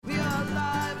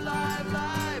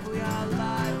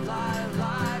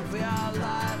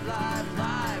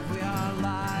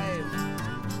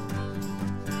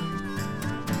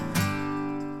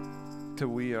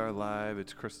We are live.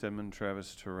 It's Chris Denman,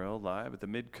 Travis Terrell, live at the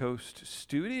Midcoast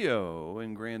Studio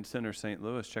in Grand Center, St.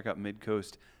 Louis. Check out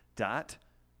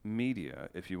midcoast.media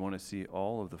if you want to see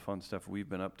all of the fun stuff we've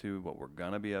been up to, what we're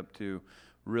going to be up to.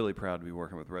 Really proud to be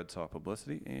working with Red Sox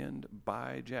Publicity and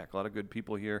by Jack. A lot of good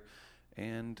people here,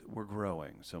 and we're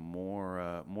growing. So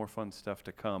more fun stuff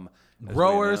to come.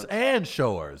 Growers and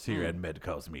showers here at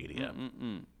Midcoast Media.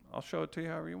 I'll show it to you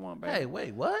however you want, baby. Hey,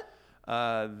 wait, what?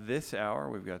 This hour,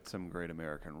 we've got some Great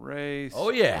American Race. Oh,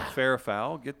 yeah. Fair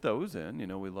foul. Get those in. You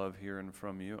know, we love hearing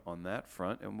from you on that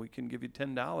front. And we can give you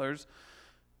 $10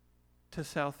 to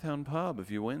Southtown Pub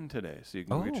if you win today. So you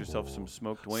can go get yourself some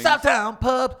smoked wings. Southtown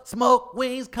Pub, smoke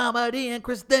wings, comedy, and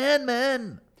Chris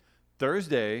Denman.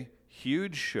 Thursday,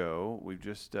 huge show. We've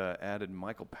just added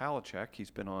Michael Palachuk.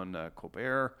 He's been on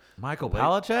Colbert. Michael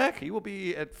Palachuk? He will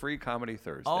be at Free Comedy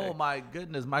Thursday. Oh, my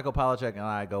goodness. Michael Palachuk and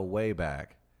I go way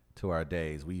back to our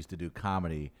days. We used to do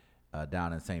comedy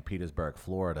down in St. Petersburg,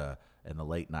 Florida in the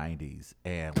late 90s.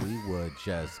 And we would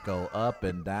just go up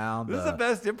and down. This is the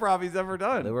best improv he's ever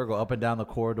done. We would go up and down the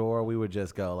corridor. We would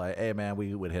just go like, hey, man,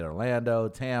 we would hit Orlando,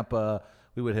 Tampa.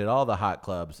 We would hit all the hot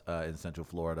clubs in Central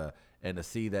Florida. And to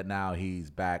see that now he's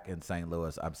back in St.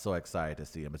 Louis, I'm so excited to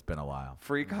see him. It's been a while.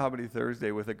 Free Comedy Thursday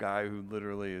with a guy who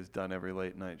literally has done every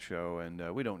late night show,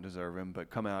 and we don't deserve him, but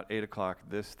come out 8 o'clock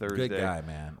this Thursday. Good guy,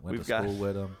 man. Went to school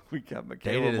with him. We got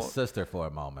Michaela Dated his sister for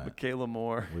a moment. Michaela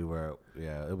Moore. We were,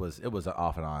 it was an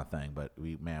off and on thing, but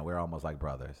we're almost like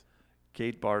brothers.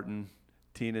 Kate Barton,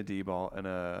 Tina Deball, and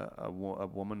a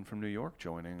woman from New York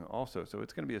joining also. So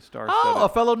it's going to be a star-studded. A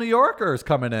fellow New Yorker is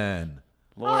coming in.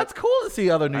 Lauren, it's cool to see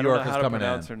other New Yorkers coming in. I don't know how to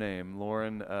pronounce her name.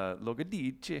 Lauren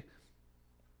Logadici. Is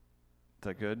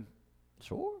that good?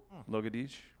 Sure.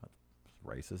 Logadici.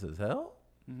 Racist as hell?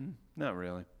 Mm-hmm. Not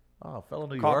really. Oh, fellow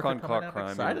New Caulk Yorker on coming caulk in. crime.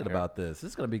 I'm excited about this. This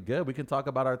is going to be good. We can talk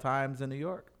about our times in New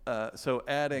York. So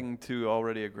adding to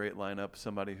already a great lineup,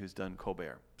 somebody who's done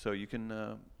Colbert. So you can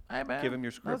hey, man, give him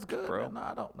your script, that's good, bro.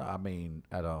 Man. No,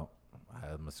 I don't.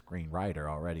 I'm a screenwriter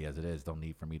already as it is. Don't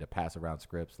need for me to pass around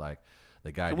scripts like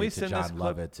the guy did to John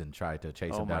Lovitz and tried to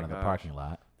chase him down in the parking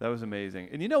lot. That was amazing.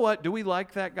 And you know what? Do we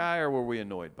like that guy or were we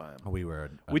annoyed by him? We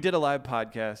were. We did a live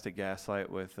podcast at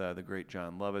Gaslight with the great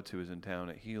John Lovitz, who was in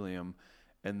town at Helium.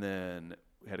 And then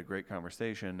we had a great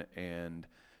conversation. And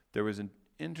there was an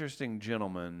interesting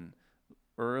gentleman,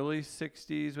 early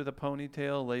 60s with a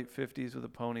ponytail, late 50s with a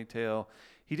ponytail.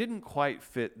 He didn't quite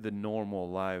fit the normal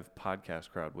live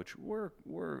podcast crowd, which we're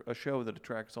a show that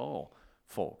attracts all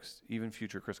folks, even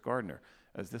future Chris Gardner,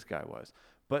 as this guy was.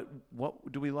 But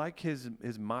what do we like his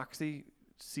moxie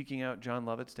seeking out John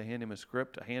Lovitz to hand him a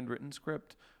script, a handwritten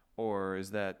script, or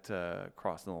is that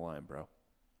crossing the line, bro?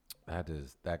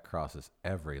 That crosses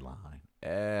every line.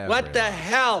 What the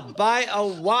hell? Buy a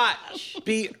watch.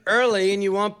 Be early and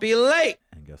you won't be late.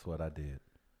 And guess what I did?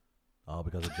 All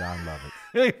because of John Lovitz.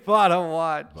 He bought a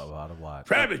watch. Bought a watch.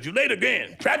 Travis, you late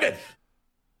again. Travis.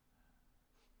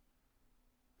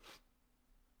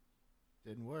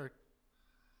 Didn't work.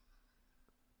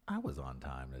 I was on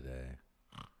time today.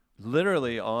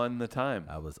 Literally on the time.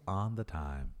 I was on the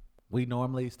time. We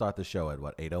normally start the show at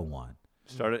what, 8:01?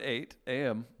 Start at 8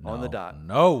 a.m. on the dot.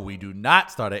 No, we do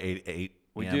not start at 8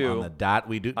 We a.m. do. on the dot.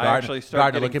 We do. I actually start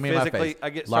Gardner, look at getting me in my physically.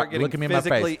 face. Start getting look at me in my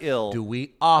physically face. ill. Do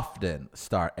we often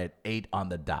start at 8 on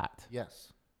the dot?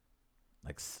 Yes.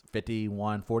 Like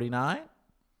 51:49?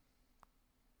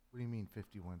 What do you mean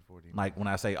 51:49? Like when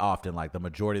I say often, like the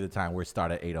majority of the time we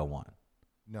start at 8:01.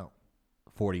 No,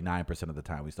 49% of the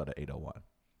time we start at 8:01.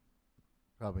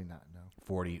 probably not. No.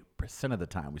 40% of the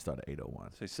time we start at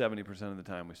 8:01. Say 70% of the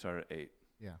time we start at 8.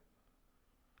 Yeah.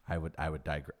 I would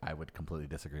completely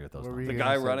disagree with those. What were numbers. you The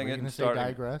gonna guy say? running Were it you and gonna say starting.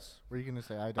 digress? Were you going to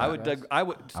say I digress? I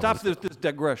would stop this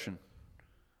digression.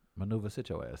 Maneuver, sit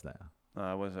your ass down.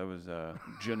 I was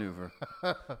Genuver,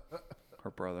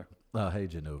 her brother. Oh, hey,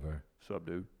 Genuver. Sup,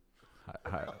 dude?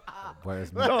 Hi.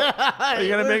 Where's me? Are you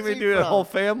gonna make me do the whole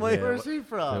family? Yeah. Where's he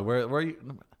from? So where are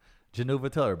you?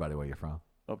 Genuva, tell everybody where you're from.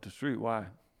 Up the street. Why?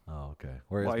 Oh, okay.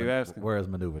 Where Why is you asking? Where is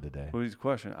Maneuver today? Who's the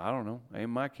question? I don't know. Ain't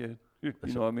my kid. You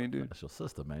know what I mean, dude? That's your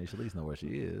sister, man. You should at least know where she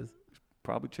is.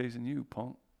 Probably chasing you,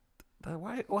 punk.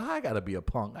 Why I gotta be a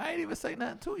punk? I ain't even say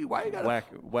nothing to you. Why you gotta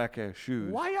Whack ass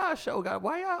shoes. Why y'all show got?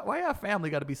 Why y'all family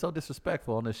gotta be so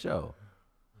disrespectful on this show?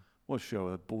 What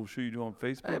show? That bullshit you do on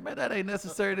Facebook? Hey man, that ain't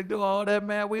necessary to do all that,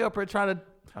 man. We up here trying to.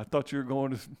 I thought you were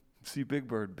going to see Big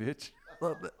Bird, bitch.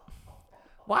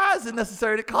 Why is it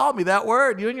necessary to call me that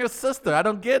word? You and your sister. I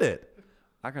don't get it.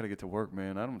 I gotta get to work,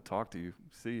 man. I don't talk to you.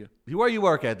 See ya. Where you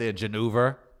work at there,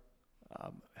 Genuva?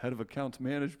 Head of accounts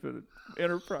management at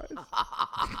Enterprise.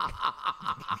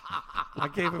 I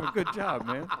gave him a good job,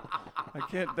 man.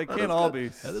 They can't all be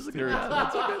That is a good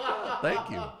stereotypes. job. That's a good job. Thank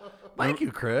you. Thank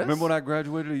you, Chris. Remember when I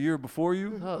graduated a year before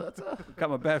you? Oh, that's Got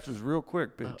my bachelor's real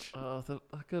quick, bitch.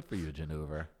 good for you,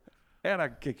 Geneva. And I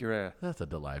can kick your ass. That's a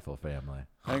delightful family.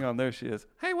 Hang on, there she is.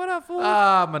 Hey, what up, fool?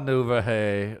 Maneuver.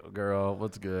 Hey, girl,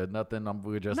 what's good? Nothing.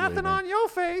 We're just Nothing leaving. on your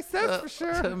face, that's for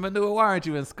sure. Maneuver, why aren't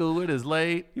you in school? It is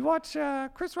late. You watch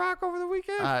Chris Rock over the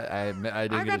weekend? I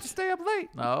did I got to stay up late.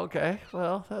 Oh, okay.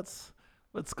 Well,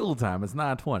 but school time. It's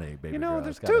 9:20, baby. You know, girl.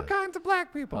 there's It's two gotta- kinds of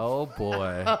black people. Oh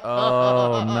boy.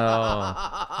 Oh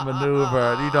no.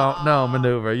 Maneuver. You don't know,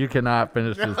 Maneuver. You cannot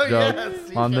finish this joke yes,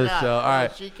 you on this cannot. show. All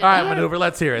right. She All right, cannot. Maneuver,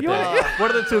 let's hear it You then. wanna-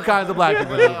 What are the two kinds of black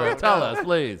people, Maneuver? Tell us,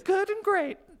 please. Good and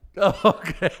great.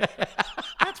 Okay.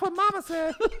 That's what Mama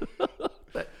said.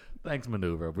 Thanks,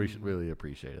 Maneuver. We should really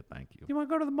appreciate it. Thank you. You want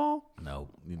to go to the mall? No,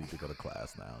 you need to go to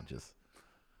class now. Just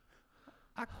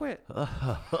I quit.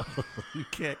 you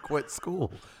can't quit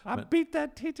school. I beat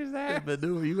that teacher's ass.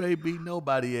 Maneuver, you ain't beat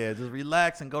nobody ass. Just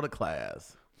relax and go to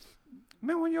class.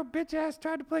 Remember when your bitch ass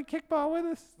tried to play kickball with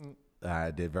us?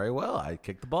 I did very well. I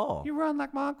kicked the ball. You run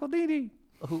like my Uncle Didi.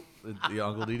 Who? The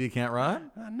Uncle Didi can't run?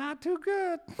 Not too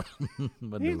good. He's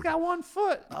Maneuver. got 1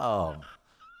 foot. Oh.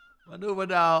 Maneuver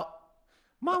now.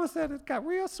 Mama said it got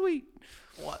real sweet.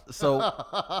 What? So,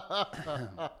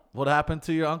 what happened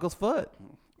to your uncle's foot?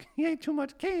 He ain't too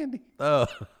much candy. Oh.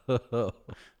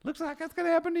 Looks like that's gonna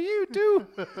happen to you too.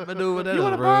 Maneuver, that You is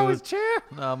want to borrow his rude. chair?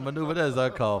 No, Maneuver, that is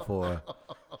uncalled for.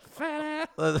 Fat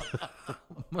ass.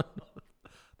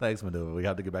 Thanks, Maneuver. We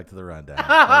have to get back to the rundown.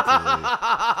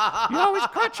 Absolutely. You always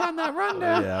crutch on that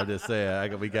rundown. Yeah, I'm just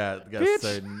saying. We got Bitch.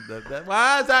 certain.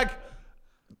 Why is that?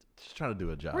 Just trying to do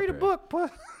a job. Read a here. book,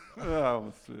 put.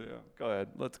 Oh, yeah. Go ahead.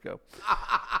 Let's go.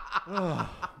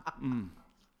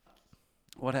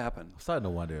 What happened? I'm starting to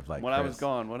wonder if, like, When I was Chris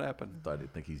gone, what happened? started to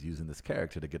think he's using this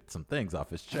character to get some things off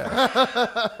his chest.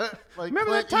 Like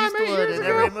Remember Clint that time 8 Eastwood years in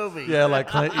ago? every movie. Yeah, like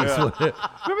Clint Eastwood. Remember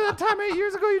that time 8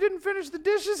 years ago you didn't finish the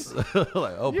dishes?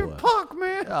 Like, oh You're boy. punk,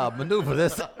 man. Maneuver.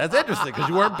 That's interesting because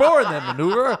you weren't born then,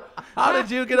 Maneuver. How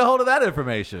did you get a hold of that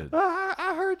information?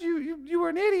 I heard you were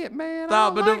an idiot, man.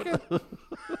 Stop, I don't like Maneuver.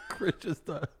 it. Chris just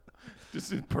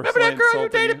Just remember that girl you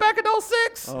dated back in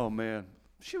 06? Oh, man.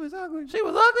 She was ugly. She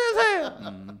was ugly as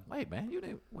hell. Wait, man,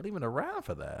 you weren't even around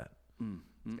for that.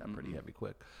 It got pretty heavy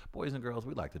quick. Boys and girls,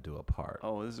 we like to do a part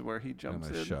Oh, this is where he on jumps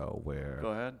the in. show where Go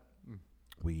ahead.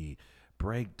 we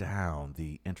break down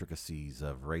the intricacies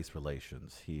of race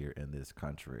relations here in this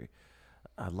country.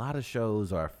 A lot of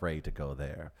shows are afraid to go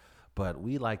there, but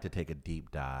we like to take a deep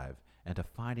dive into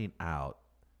finding out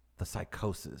the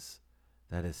psychosis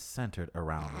that is centered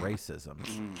around racism.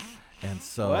 And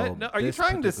so, What? No, are you this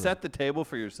trying to particular- set the table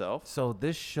for yourself? So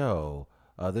this show,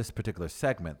 this particular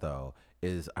segment, though,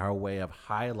 is our way of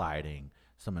highlighting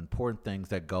some important things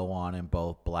that go on in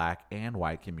both black and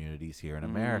white communities here in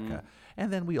America.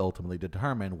 And then we ultimately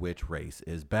determine which race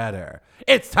is better.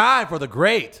 It's time for the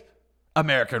great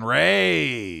American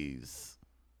race.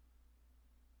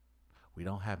 We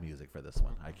don't have music for this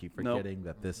one. I keep Nope. forgetting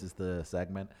that this is the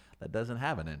segment that doesn't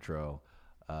have an intro.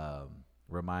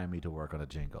 Remind me to work on a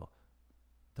jingle.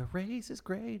 The race is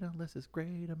great unless it's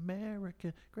great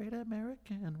American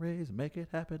race. Make it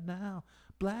happen now.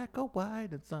 Black or white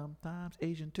and sometimes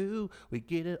Asian too. We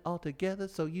get it all together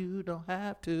so you don't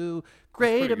have to.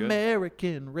 Great pretty good.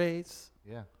 American race.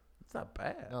 Yeah. It's not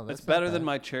bad. No, It's that's not better than bad.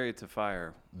 my Chariots of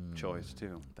Fire choice,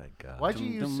 too. Thank God. Why'd you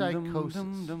use Dum, dum, psychosis?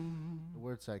 dum, dum. The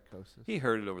word psychosis. He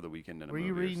heard it over the weekend in a Were movie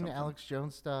you or reading something. Alex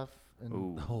Jones stuff and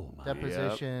Ooh. Oh my.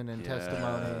 deposition and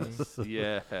testimony?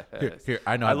 Yes. Here,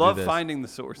 I know how I to do love this. finding the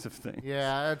source of things.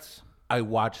 Yeah, that's I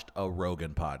watched a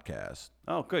Rogan podcast.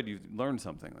 Oh, good. You learned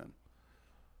something then.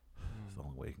 It's the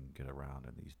only way you can get around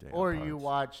in these days. or you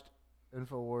watched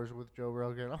InfoWars with Joe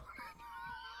Rogan.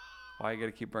 Why you got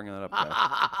to keep bringing that up,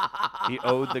 guy? He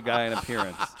owed the guy an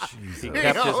appearance. He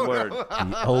kept his word.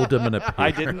 He owed him an appearance.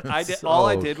 I didn't. All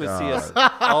I Oh, did was God.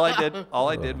 see all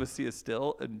I did was see a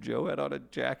still, and Joe had on a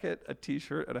jacket, a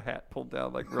T-shirt, and a hat pulled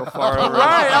down like real far over.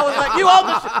 Right, I was like, you own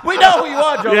the we know who you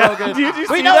are, Joe Yeah. Rogan. Did you we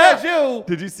see know that? that's you.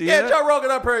 Did you see yeah, that? Joe Rogan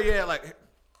up here, yeah, like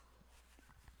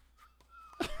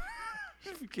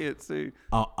You can't see.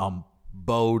 I'm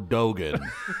Bo Dogan.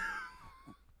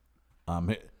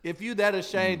 If you that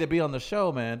ashamed to be on the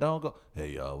show, man, don't go.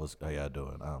 Hey y'all, how y'all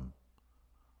doing?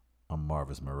 I'm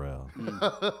Marvis Morel.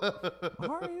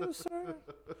 Are you, sir?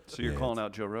 So you're Yeah, calling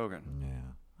out Joe Rogan.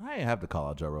 Yeah, I ain't have to call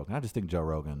out Joe Rogan. I just think Joe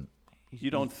Rogan. You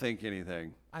don't think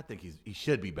anything. I think he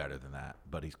should be better than that,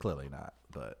 but he's clearly not.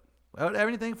 But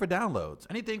anything for downloads,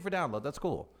 that's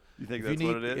cool. You think If that's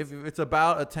what it is? If it's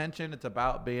about attention, it's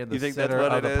about being the You think that's center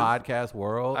what of it the is? podcast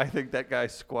world. I think that guy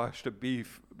squashed a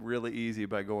beef really easy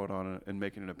by going on and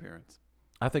making an appearance.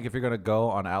 I think if you're going to go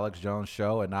on Alex Jones'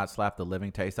 show and not slap the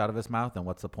living taste out of his mouth, then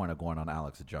what's the point of going on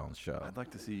Alex Jones' show? I'd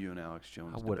like to see you and Alex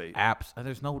Jones I would debate.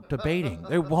 There's no debating.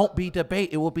 There won't be debate.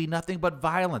 It will be nothing but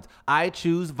violence. I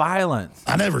choose violence.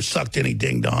 I never sucked any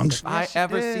ding-dongs. If I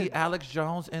ever see Alex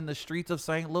Jones in the streets of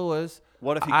St. Louis,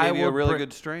 What if he I gave you a will really bring-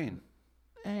 good strain?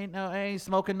 ain't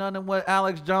smoking nothing what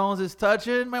Alex Jones is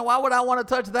touching. Man, why would I want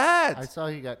to touch that? I saw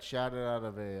he got shouted out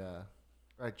of a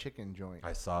fried chicken joint.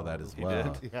 I saw that as He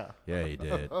well. did? Yeah. Yeah, he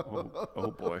did.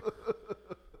 Oh boy.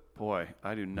 Boy,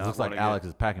 I do not Looks want like to Alex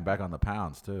is packing back on the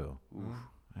pounds too.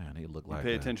 Man, he looked like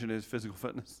pay that. attention to his physical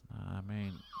fitness. I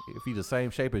mean, if he's the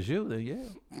same shape as you, then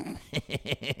yeah.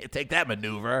 Take that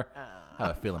maneuver. I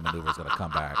have a feeling maneuver's gonna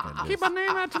come back and just... Keep my name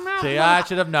out your mouth. See, I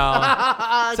should have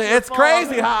known. See, it's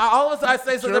crazy how all of a sudden I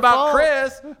say something your about fault.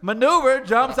 Chris, maneuver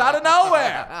jumps out of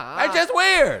nowhere. That's just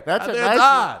weird. That's a It's nice.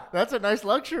 odd. That's a nice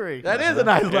luxury. That is a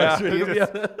nice luxury.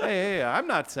 Hey, I'm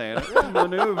not saying it.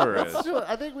 Maneuver is. So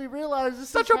I think we realize this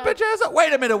Shut is your not- bitch ass up.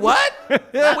 Wait a minute, what?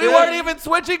 We weren't even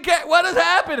switching. What is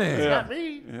happening? It's not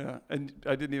me. Yeah, and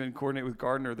I didn't even coordinate with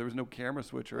Gardner. There was no camera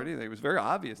switch or anything. It was very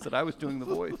obvious that I was doing the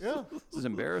voice. Yeah. This is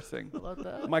embarrassing. About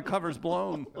that. My cover's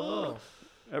blown. Oh.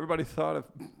 Everybody thought of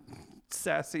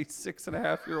sassy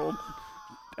 6.5-year-old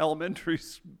elementary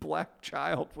black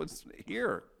child was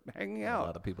here hanging A lot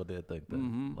out. of people did think that.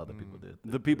 A lot of people did.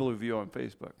 The people who view on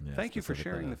Facebook. Yeah, Thank you for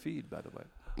specifically sharing that. the feed, by the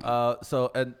way.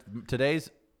 So and today's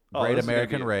Oh, Great this is gonna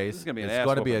American be a- Race this is gonna be an it's ass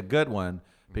going to be a whooping. good one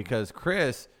because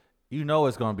Chris, you know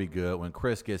it's going to be good when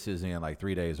Chris gets his in like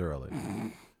 3 days early.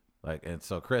 And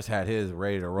so Chris had his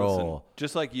ready to roll. Listen,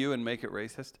 just like you and Make It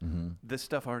Racist, this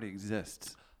stuff already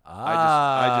exists.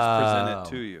 I just present it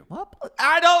to you. Well,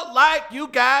 I don't like you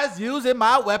guys using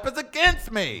my weapons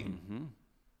against me.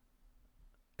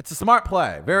 It's a smart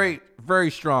play. Very,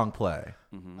 very strong play.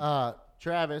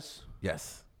 Travis,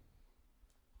 Yes.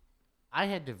 I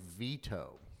had to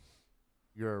veto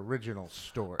your original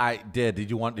story. I did. Do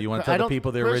you want to I tell the don't-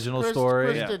 people the Chris- original Chris- story?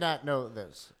 Chris Yeah. did not know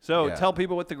this. So Yeah. tell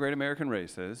people what the Great American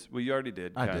Race is. Well, you already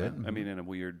did. I kinda. did. I mean, in a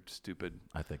weird, stupid.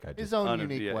 I think I did. His own un-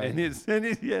 unique yeah, way.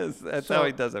 yes, that's So- how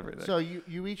he does everything. So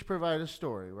you each provide a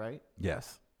story, right?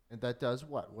 Yes. And that does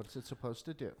what? What's it supposed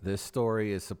to do? This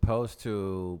story is supposed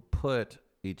to put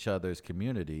each other's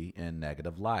community in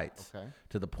negative lights Okay.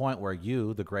 to the point where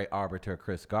you, the great arbiter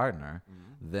Chris Gardner,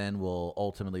 then will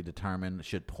ultimately determine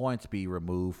should points be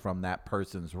removed from that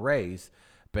person's race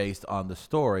based on the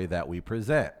story that we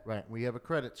present. Right. We have a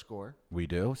credit score, We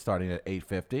do, starting at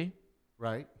 850.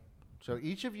 right? So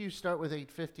each of you start with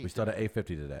 850. We start at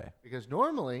 850 today. because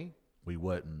normally We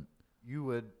wouldn't. you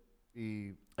would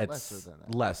be It's lesser than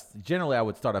that. less. Generally, I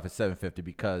would start off at 750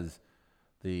 because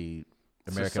the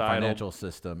American Societal- financial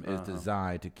system is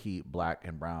designed to keep black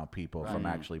and brown people from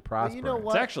actually prospering. you know it's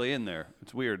what? actually in there.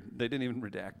 It's weird. They didn't even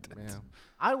redact it. Yeah.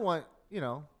 I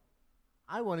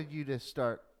wanted you to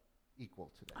start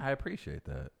equal today. I appreciate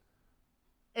that.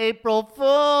 April Fools!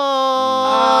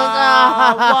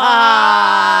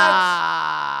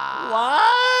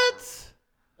 What?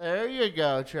 There you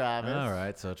go, Travis. All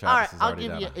right, so All right, Travis is I'll already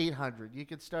give down. you 800. You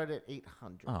could start at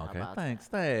 800. Oh, How okay. about Thanks.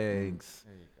 that? Thanks.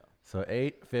 There you go. So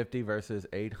 850 versus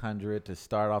 800 to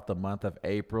start off the month of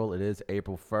April. It is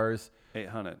April 1st.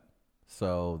 800.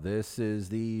 So this is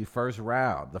the first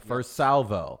round, the first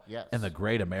salvo Yes. in the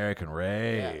Great American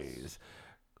Race. Yes.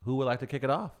 Who would like to kick it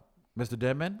off? Mr.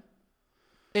 Denman?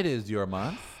 It is your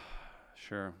month.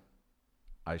 Sure.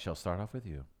 I shall start off with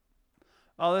you.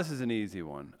 Oh, this is an easy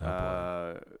one.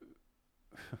 Oh,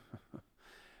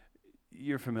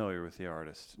 You're familiar with the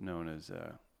artist known as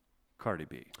Cardi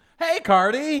B. Hey,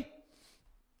 Cardi.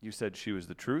 You said she was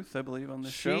the truth, I believe, on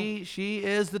this show. She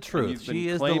is the And truth. you've been She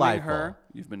is claiming delightful. her.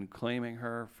 You've been claiming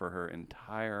her for her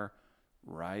entire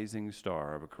rising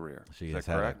star of a career. She Is has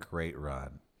that had correct? a great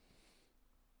run.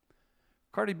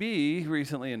 Cardi B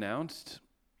recently announced,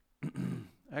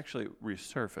 actually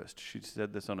resurfaced. She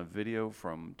said this on a video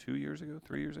from 3 years ago.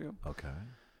 Okay.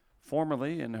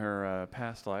 Formerly, in her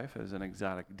past life as an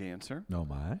exotic dancer, No,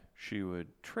 my. she would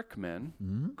trick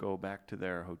men, go back to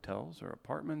their hotels or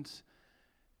apartments,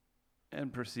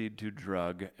 and proceed to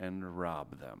drug and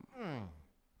rob them.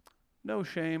 No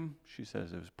shame. She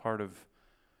says it was part of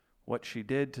what she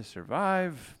did to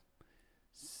survive.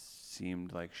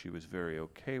 Seemed like she was very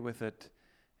okay with it.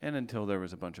 And until there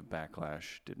was a bunch of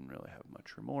backlash, didn't really have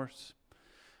much remorse.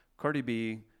 Cardi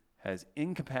B has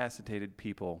incapacitated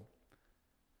people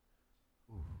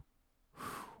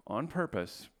on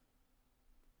purpose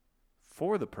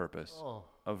for the purpose Oh,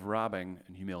 of robbing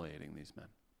and humiliating these men.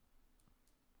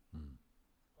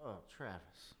 oh,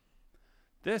 Travis.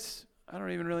 This, I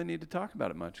don't even really need to talk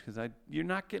about it much because you're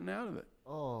not getting out of it.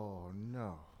 Oh,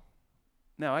 no.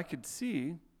 Now, I could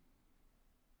see,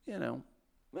 well,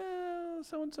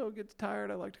 so-and-so gets tired.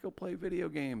 I like to go play video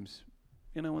games,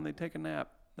 when they take a nap.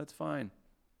 That's fine.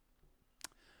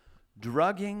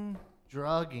 Drugging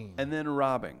and then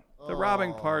robbing. The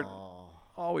robbing part,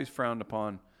 always frowned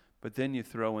upon, but then you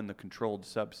throw in the controlled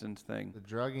substance thing. The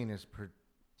drugging is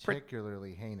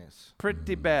particularly heinous.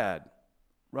 Pretty bad.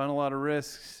 Run a lot of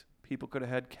risks. People could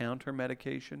have had counter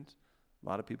medications. A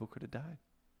lot of people could have died.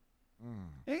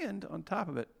 And on top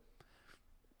of it,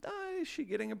 is she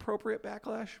getting appropriate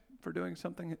backlash for doing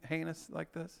something heinous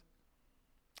like this?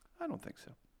 I don't think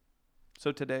so.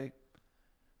 So today,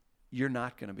 you're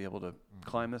not going to be able to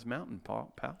climb this mountain,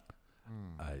 pal.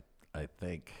 I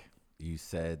think you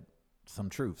said some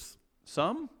truths.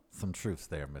 Some truths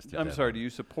there, Mr. I'm sorry, do you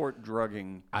support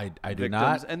drugging I do victims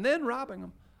not. and then robbing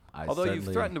them? Although you've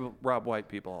threatened to rob white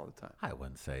people all the time. I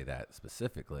wouldn't say that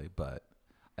specifically, but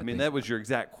I mean, that was your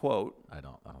exact quote. I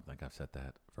don't think I've said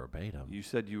that verbatim. You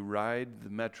said you ride the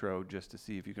metro just to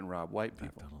see if you can rob white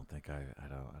people. I don't think I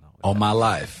don't. On my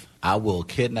life, I will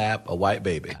kidnap a white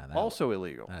baby. Also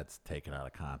illegal. That's taken out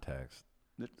of context.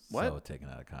 What? So taken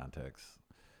out of context.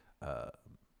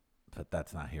 But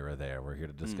that's not here or there. We're here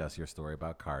to discuss your story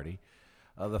about Cardi.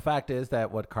 The fact is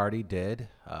that what Cardi did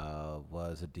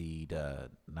was indeed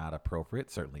not appropriate,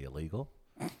 certainly illegal.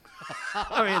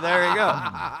 I mean, there you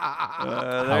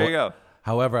go. There you go.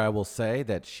 However, I will say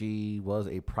that she was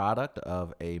a product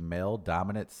of a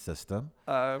male-dominant system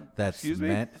that's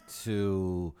meant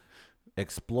to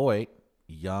exploit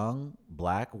young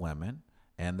black women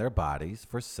and their bodies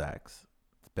for sex.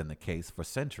 It's been the case for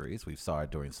centuries. We saw it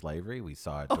during slavery. We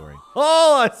saw it during...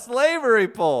 Oh, a slavery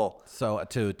poll. So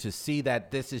to see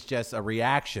that this is just a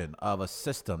reaction of a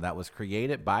system that was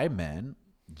created by men,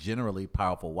 generally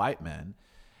powerful white men,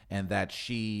 and that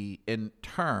she, in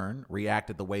turn,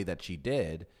 reacted the way that she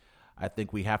did, I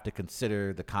think we have to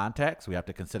consider the context. We have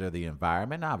to consider the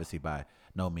environment. Obviously, by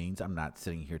no means, I'm not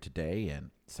sitting here today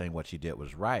and saying what she did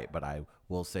was right, but I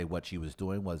will say what she was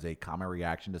doing was a common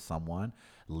reaction to someone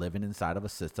living inside of a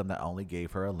system that only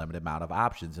gave her a limited amount of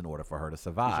options in order for her to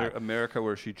survive. Is there America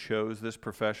where she chose this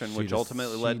profession, which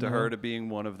ultimately led to her to being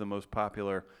one of the most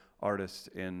popular artists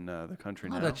in the country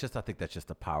now? I think that's just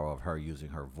the power of her using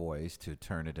her voice to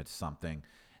turn it into something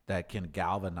that can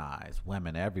galvanize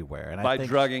women everywhere. And by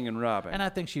drugging and robbing. And I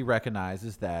think she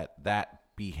recognizes that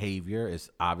behavior is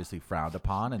obviously frowned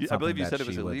upon. And I believe you said it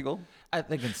was illegal. I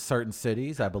think in certain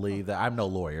cities, I believe that I'm no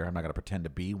lawyer. I'm not going to pretend to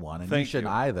be one. And you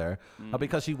shouldn't either.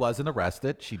 Because she wasn't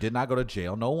arrested. She did not go to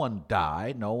jail. No one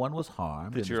died. No one was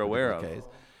harmed. That you're aware of. Case.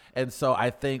 And so I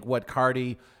think what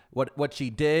Cardi... What she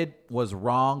did was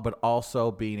wrong, but also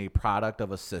being a product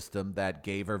of a system that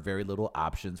gave her very little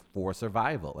options for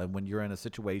survival. And when you're in a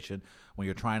situation, when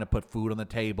you're trying to put food on the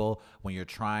table, when you're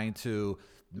trying to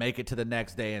make it to the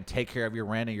next day and take care of your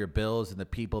rent and your bills and the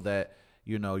people that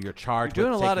you're charged you're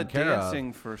doing with a lot taking of care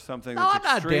dancing for something No, that's I'm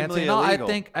not extremely dancing. No, illegal.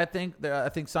 I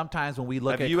think sometimes when we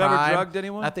look Have at you crime, ever drugged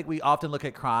anyone? I think we often look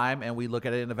at crime and we look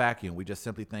at it in a vacuum. We just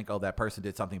simply think, oh, that person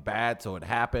did something bad, so it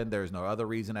happened. There's no other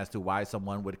reason as to why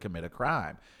someone would commit a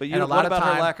crime. But and a lot what about of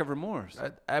times, her lack of remorse?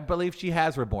 I believe she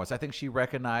has remorse. I think she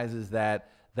recognizes that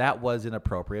was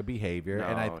inappropriate behavior.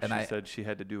 No, she said she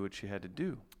had to do what she had to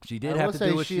do. She did have to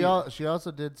do what she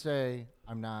also did say,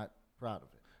 I'm not proud of it.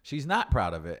 She's not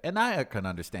proud of it, and I can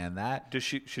understand that.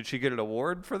 Should she get an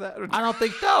award for that? I don't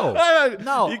think so.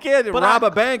 No, you can't rob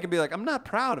a bank and be like, I'm not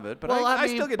proud of it, but I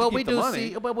still get to keep the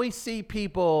money. But we see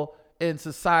people in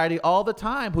society all the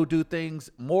time who do things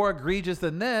more egregious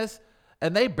than this,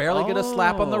 and they barely get a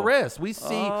slap on the wrist. We see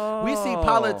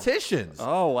politicians.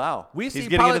 Oh, wow. We see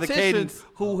politicians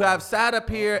who have sat up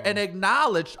here and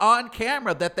acknowledged on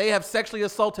camera that they have sexually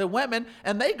assaulted women,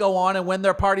 and they go on and win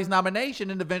their party's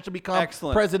nomination and eventually become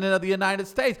president of the United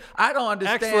States. I don't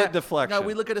understand. Excellent deflection.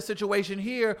 We look at a situation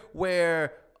here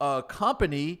where a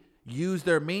company use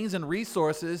their means and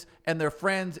resources and their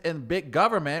friends in big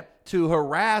government to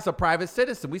harass a private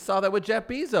citizen. We saw that with Jeff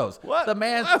Bezos. What? The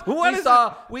man was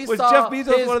Jeff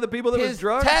Bezos one of the people that was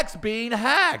drugged? His text being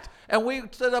hacked. And we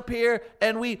stood up here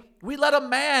and we let a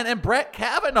man and Brett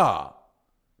Kavanaugh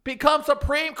become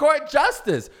Supreme Court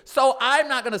Justice. So I'm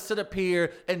not going to sit up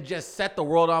here and just set the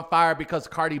world on fire because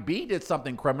Cardi B did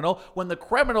something criminal when the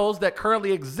criminals that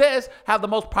currently exist have the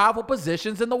most powerful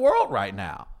positions in the world right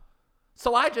now.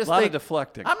 So I just A lot of think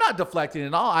deflecting. I'm not deflecting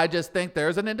at all. I just think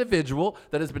there's an individual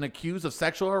that has been accused of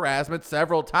sexual harassment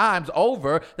several times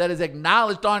over that is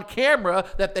acknowledged on camera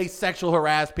that they sexual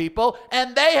harass people,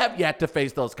 and they have yet to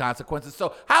face those consequences.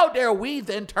 So how dare we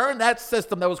then turn that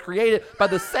system that was created by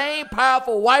the same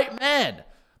powerful white men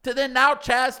to then now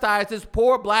chastise this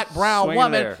poor black brown Swing it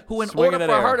woman there. who, in Swing order it for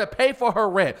there. her to pay for her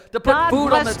rent, to put God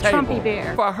food on the bless table, Trumpy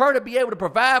Bear. for her to be able to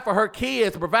provide for her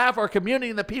kids, to provide for her community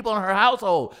and the people in her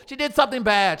household. She did something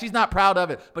bad. She's not proud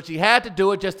of it, but she had to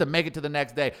do it just to make it to the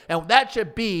next day. And that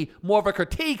should be more of a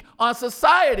critique on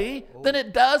society than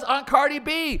it does on Cardi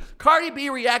B. Cardi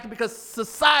B reacted because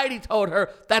society told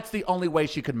her that's the only way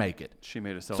she could make it. She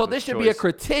made a selfish So this should be a choice.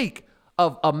 critique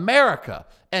of America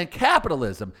and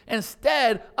capitalism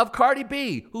instead of Cardi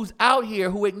B, who's out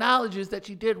here, who acknowledges that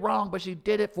she did wrong, but she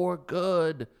did it for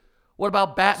good. What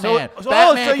about Batman?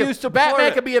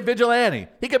 Batman could be a vigilante.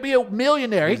 He could be a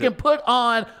millionaire. He can put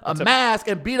on a mask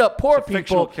and beat up poor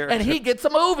fictional people, character. and he gets a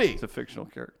movie. It's a fictional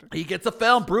character. He gets a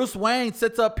film. Bruce Wayne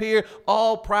sits up here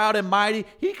all proud and mighty.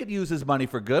 He could use his money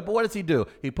for good, but what does he do?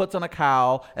 He puts on a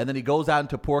cowl, and then he goes out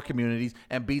into poor communities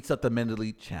and beats up the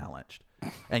mentally challenged.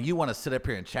 And you want to sit up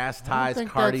here and chastise think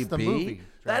Cardi that's the B? movie,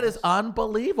 That is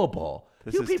unbelievable.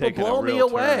 This You is people taking a blow me real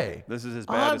turn. away. This is as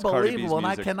bad as Cardi B's Unbelievable, and I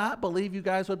music. cannot believe you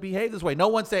guys would behave this way. No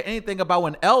one said anything about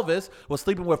when Elvis was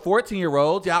sleeping with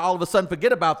 14-year-olds. Y'all all of a sudden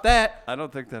forget about that. I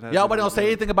don't think that has. Y'all anything don't to say do-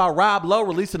 anything about Rob Lowe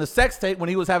releasing a sex tape when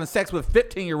he was having sex with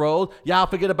 15-year-olds. Y'all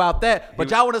forget about that. But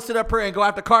y'all want to sit up here and go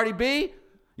after Cardi B?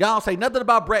 Y'all don't say nothing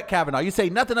about Brett Kavanaugh. You say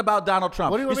nothing about Donald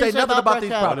Trump. What do you You want me say to say nothing about about Brett these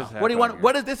Kavanaugh? problems. What do you What is want?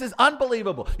 What is this? Is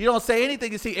unbelievable. You don't say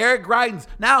anything. You see Eric Greitens.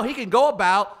 Now he can go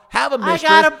about, have a I mistress,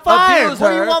 got him fired. abuse What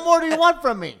do her. you want more? Do you want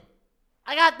from me?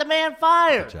 I got the man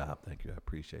fired. Good job. Thank you. I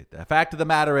appreciate that. Fact of the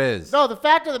matter is, No, the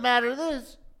fact of the matter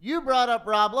is, you brought up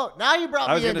Rob Lowe. Now you brought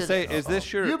I was me going to into say, this. is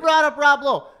this your? You brought up Rob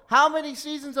Lowe. How many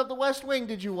seasons of The West Wing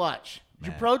did you watch? Did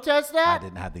you Man, protest I that?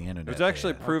 didn't have the internet. It was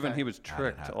actually then. proven he was I didn't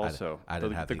tricked. have- Also, I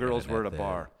didn't have the girls internet were at a then.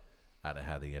 bar. I didn't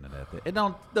have the internet. Then. It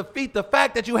don't defeat the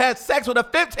fact that you had sex with a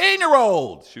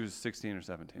 15-year-old. She was 16 or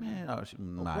 17. Man, oh, she,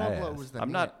 my Rob ass. Lowe was the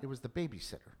I'm not- It was the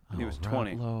babysitter. He was Rob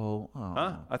 20. Lowe. Oh.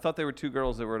 Huh? I thought they were two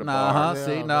girls that were at a Nah, bar. huh?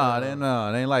 See, Yeah,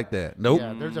 it ain't like that. Nope.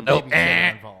 Yeah, there's a Nope.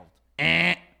 babysitter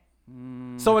involved.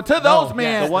 So until those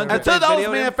men, The ones that until they those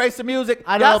videoed men him? face the music,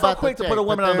 I don't know y'all so about quick the to tape, put a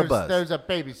woman but on the bus. There's a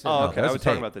babysitter. Oh, okay. there's I a was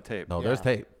talking tape. about the tape. No, there's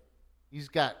tape. He's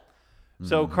got.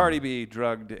 So Cardi B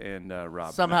drugged and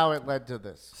robbed. Somehow it led to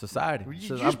this. Society. Did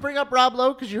So you just bring up Rob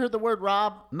Lowe because you heard the word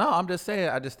Rob? No, I'm just saying.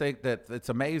 I just think that it's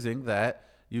amazing that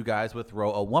you guys would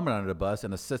throw a woman under the bus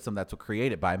in a system that's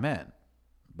created by men.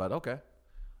 But okay,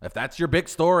 if that's your big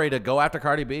story to go after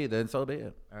Cardi B, then so be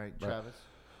it. All right, Travis.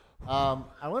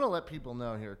 I want to let people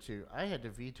know here too. I had to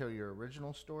veto your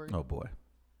original story Oh boy.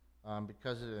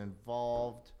 because it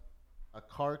involved a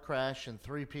car crash and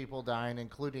 3 people dying,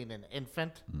 including an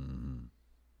infant.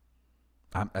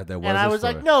 There was And I a was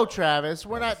story. like, "No, Travis,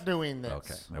 we're not doing this."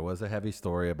 Okay, there was a heavy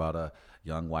story about a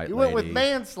young white You lady went with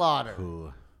manslaughter.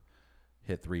 who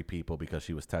hit 3 people because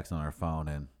she was texting on her phone,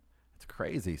 and it's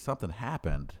crazy. Something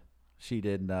happened. She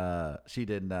didn't.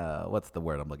 What's the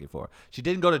word I'm looking for? She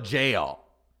didn't go to jail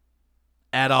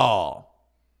at all.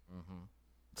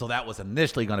 So that was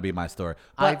initially going to be my story.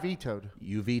 I But vetoed.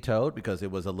 you vetoed because it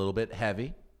was a little bit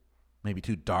heavy, maybe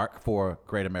too dark for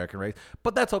Great American Race.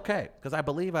 But that's okay, because I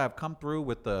believe I've come through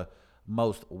with the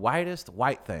most whitest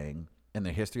white thing in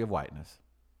the history of whiteness.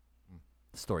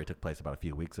 The story took place about a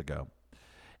few weeks ago.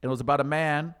 It was about a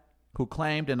man who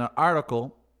claimed in an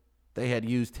article they had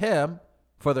used him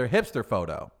for their hipster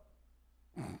photo.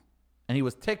 And he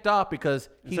was ticked off because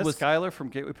Is he that was... Skylar from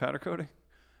Gateway Powder Coating?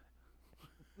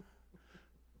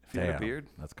 If you had a Damn, beard.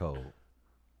 that's cold.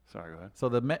 Sorry, go ahead. So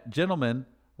the gentleman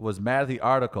was mad at the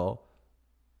article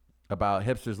about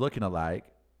hipsters looking alike,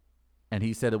 and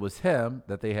he said it was him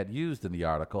that they had used in the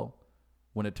article,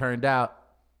 when it turned out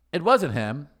it wasn't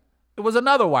him. It was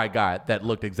another white guy that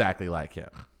looked exactly like him.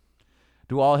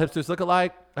 Do all hipsters look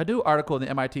alike? A new article in the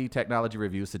MIT Technology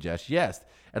Review suggests yes,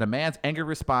 and a man's angry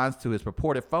response to his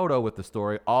purported photo with the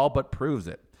story all but proves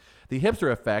it. The hipster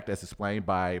effect, as explained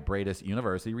by Braidis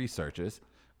University researchers,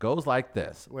 goes like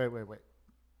this. Wait.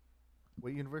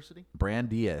 What university?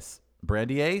 Brandeis,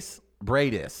 Brandeis,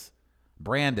 Braidis,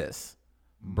 Brandis,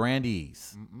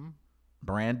 Brandeis,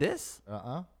 Brandis,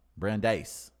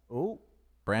 Brandeis, Oh,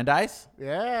 Brandeis.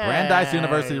 yeah. Brandeis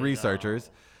University researchers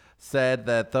said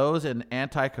that those in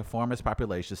anti-conformist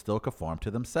populations still conform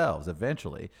to themselves.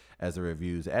 Eventually, as the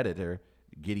review's editor,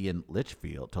 Gideon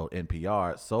Litchfield, told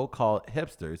NPR, so-called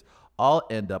hipsters all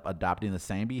end up adopting the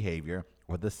same behavior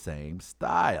or the same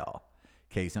style.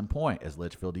 Case in point, as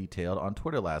Litchfield detailed on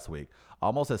Twitter last week,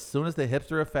 almost as soon as the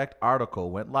Hipster Effect article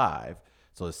went live,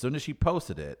 so as soon as she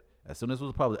posted it, as soon as it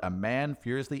was published, a man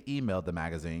furiously emailed the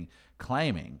magazine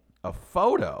claiming a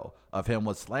photo of him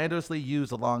was slanderously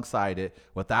used alongside it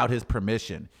without his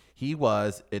permission. He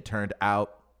was, it turned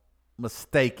out,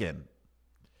 mistaken.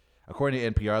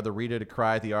 According to NPR, the reader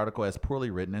decried the article as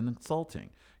poorly written and insulting.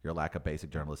 Your lack of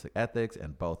basic journalistic ethics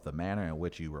and both the manner in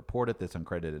which you reported this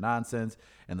uncredited nonsense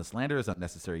and the slanderous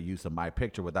unnecessary use of my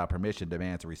picture without permission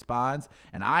demands a response,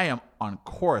 and I am on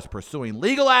course pursuing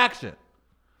legal action.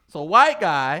 So white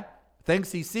guy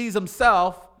thinks he sees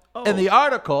himself in the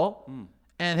article,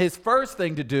 and his first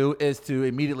thing to do is to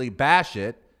immediately bash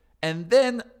it and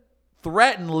then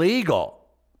threaten legal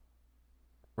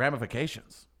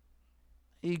ramifications.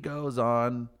 He goes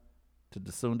on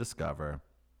to soon discover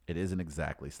it isn't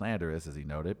exactly slanderous, as he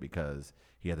noted, because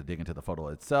he had to dig into the photo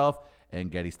itself,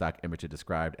 and Getty stock image it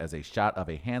described as a shot of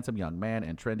a handsome young man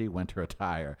in trendy winter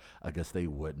attire against a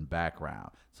wooden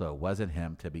background. So it wasn't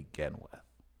him to begin with.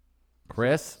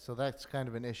 Chris? So that's kind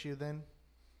of an issue then?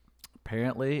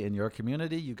 Apparently, in your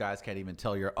community, you guys can't even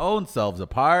tell your own selves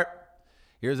apart.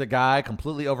 Here's a guy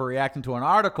completely overreacting to an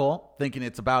article, thinking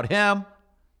it's about him,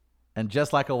 and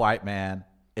just like a white man,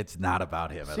 it's not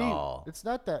about him at all. It's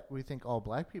not that we think all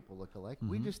black people look alike.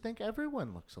 We just think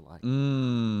everyone looks alike.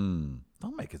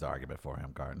 Don't make his argument for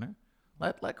him, Gardner.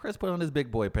 Let Chris put on his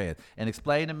big boy pants and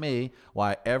explain to me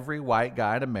why every white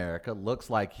guy in America looks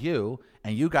like you,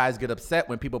 and you guys get upset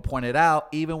when people point it out,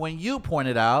 even when you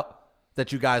pointed out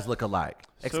that you guys look alike.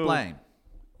 Explain. So,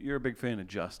 you're a big fan of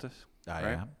justice. I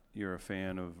right? am. You're a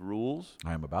fan of rules,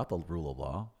 I am about the rule of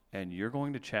law. and you're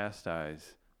going to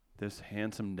chastise this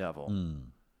handsome devil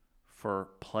for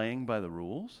playing by the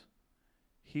rules.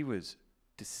 He was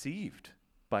deceived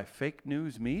by fake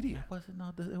news media.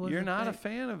 You're not a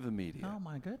fan of the media. Oh,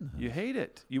 my goodness. You hate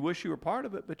it. You wish you were part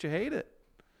of it, but you hate it.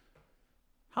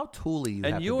 How tooly you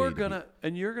And have you're to be.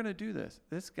 gonna do this.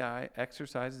 This guy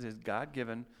exercises his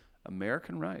God-given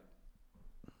American right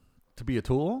To be a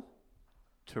tool?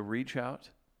 to reach out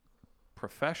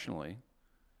professionally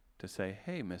to say,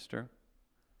 "Hey, mister,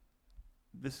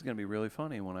 this is going to be really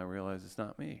funny when I realize it's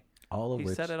not me." All of He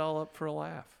which set it all up for a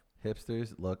laugh.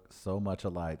 hipsters look so much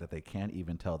alike that they can't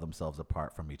even tell themselves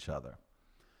apart from each other.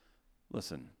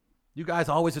 Listen, You guys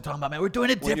always are talking about, man, we're doing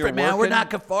it When you're different, man. We're working- not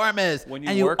conformists. when you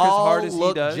and you work as all hard as he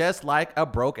look does- just like a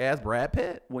broke-ass Brad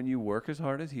Pitt. when you work as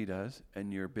hard as he does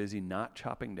and you're busy not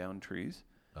chopping down trees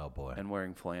Oh, boy. and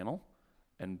wearing flannel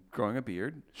and growing a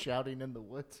beard, Shouting in the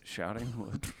woods. shouting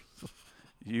wood,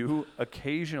 you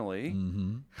occasionally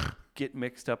get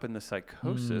mixed up in the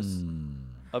psychosis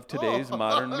of today's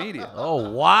modern media. Oh,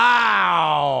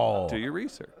 wow. Do your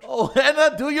research. Oh,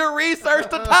 and do your research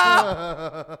to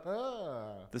top.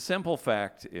 The simple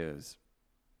fact is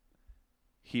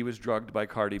he was drugged by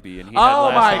Cardi B and he Oh,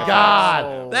 had my lasting God.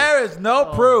 effects. There is no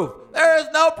proof. There is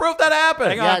no proof that happened.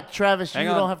 Hang on. Yeah, Travis, you Hang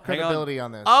on. don't have Hang on. credibility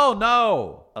on this. Oh,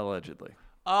 no. Allegedly.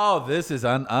 Oh, this is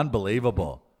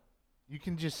unbelievable. You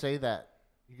can just say that.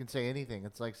 You can say anything.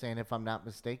 It's like saying, if I'm not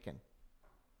mistaken.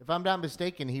 If I'm not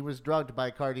mistaken, he was drugged by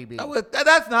Cardi B.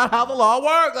 That's not how the law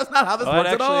works. That's not how this Oh, it works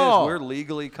at actually all. is. We're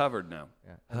legally covered now.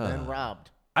 Yeah, and then robbed.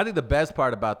 I think the best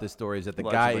part about this story is that the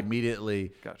guy Allegedly.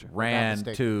 immediately Gotcha. ran Without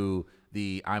mistake. to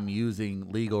the I'm using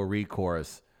legal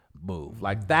recourse move.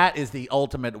 Like, that is the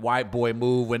ultimate white boy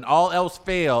move when all else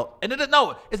failed. And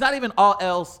no, it's not even all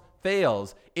else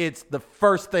fails. It's the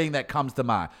first thing that comes to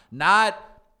mind. Not,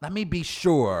 let me be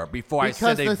sure before I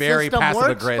send Because a the very system passive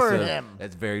works for aggressive. him.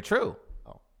 That's very true.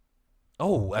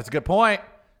 Oh, that's a good point.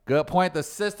 Good point. The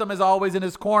system is always in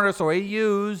his corner, so he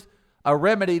used a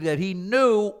remedy that he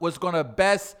knew was going to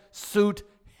best suit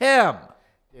him.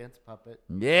 Dance puppet.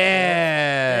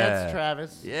 Yeah. Dance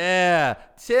Travis. Yeah.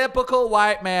 Typical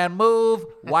white man move,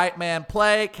 white man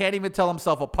play, can't even tell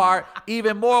himself apart,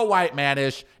 even more white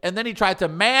manish. And then he tried to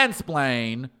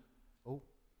mansplain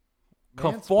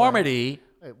conformity.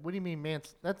 Wait, what do you mean,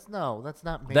 that's not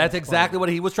mansplaining. That's exactly what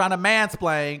he was trying to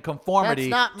mansplain conformity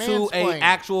That's not to a mansplaining.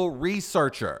 actual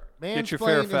researcher. Get your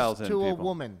fair Mansplaining fouls is in, to a people.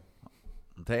 woman.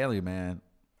 I'm telling you, man.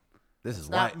 This is It's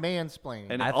white. not mansplaining.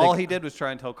 And I all think- he did was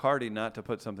try and tell Cardi not to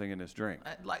put something in his drink.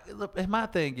 Like, look, and my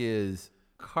thing is,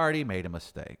 Cardi made a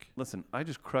mistake. Listen, I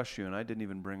just crushed you, and I didn't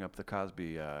even bring up the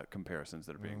Cosby comparisons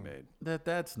that are being made.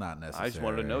 That's not necessary. I just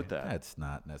wanted to note that. That's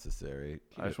not necessary.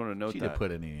 I just wanted to note she that. didn't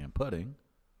put any in pudding.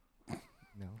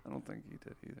 I don't think he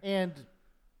did either. And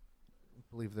I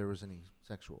believe there was any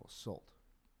sexual assault.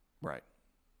 Right.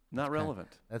 Not relevant.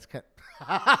 That's kind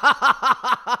That's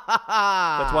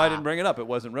why I didn't bring it up. It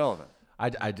wasn't relevant.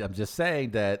 I'm just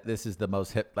saying that this is the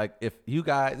most hip. Like, if you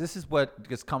guys, this is what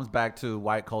just comes back to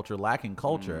white culture lacking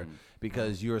culture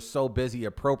because you're so busy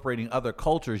appropriating other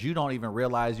cultures, you don't even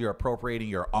realize you're appropriating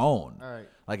your own. All right.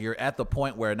 Like, you're at the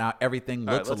point where now everything All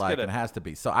right, looks let's alike get and it. has to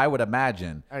be. So I would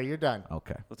imagine. All right, you're done.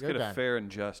 Okay. Let's You're get a done. fair and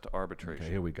just arbitration.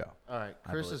 Okay. Here we go. All right,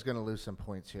 Chris is going to lose some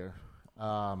points here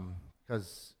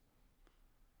because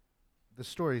the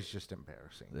story's just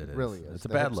embarrassing. It is. Really is. It's a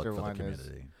The bad look hipster for the one is-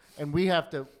 community. and we have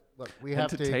to look. We And have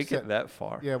to to take accept, it that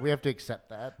far. Yeah, we have to accept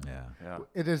that. Yeah. Yeah.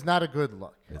 It is not a good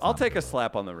look. It's I'll not take a good.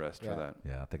 slap on the wrist Yeah. for that.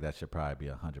 Yeah, I think that should probably be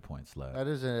a 100-point slap. That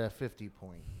is a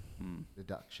 50-point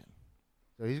deduction.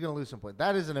 So he's going to lose some points.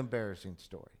 That is an embarrassing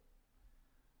story.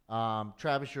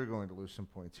 Travis, you're going to lose some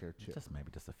points here too. Just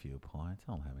maybe just a few points.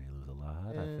 I don't have any lose a lot.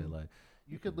 I feel And like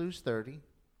you could lose 30.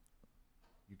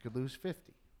 You could lose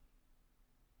 50.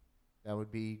 That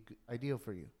would be ideal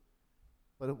for you.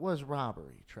 But it was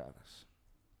robbery, Travis.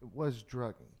 It was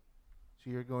drugging. So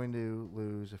you're going to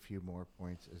lose a few more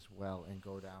points as well and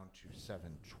go down to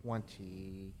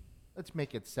 720. Let's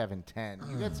make it 710.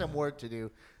 You got some work to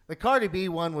do. The Cardi B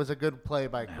one was a good play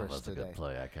by that Chris was a today. good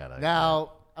play. I kind of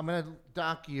Now, I'm going to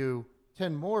dock you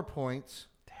 10 more points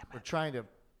for trying to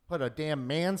put a damn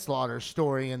manslaughter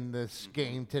story in this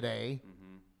game today.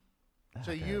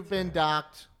 So you've been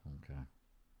docked. Okay.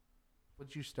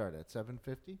 What'd you start at?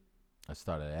 750? I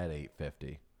started at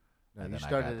 850. No, and you then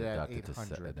started I got at deducted to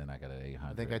 800. and then I got at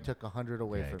 800. I think I took 100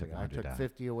 away Yeah, you from took you. I 100 took down.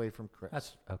 50 away from Chris.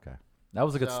 That's okay. That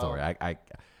was a good So- story.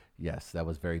 Yes, that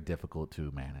was very difficult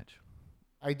to manage.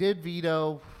 I did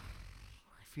veto.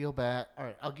 I feel bad. All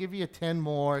right, I'll give you 10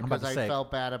 more about because to I say-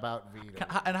 felt bad about veto.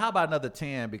 And how about another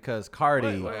 10 because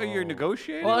Cardi Wait, you're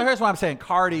negotiating? Well, here's what I'm saying.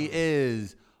 Cardi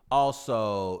is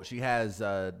also she has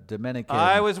Dominican.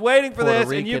 I was waiting for Puerto this, and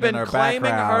Rican you've in been her claiming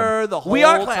background. her the whole We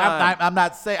are. time. I'm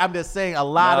not saying. I'm just saying a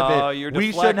lot No, of it. you're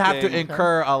We shouldn't have to deflecting.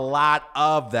 incur a lot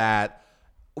of that.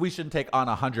 We shouldn't take on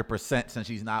 100% since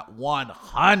she's not 100%.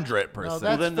 No, Well,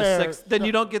 that's then fair. then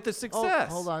you don't get the Oh, success.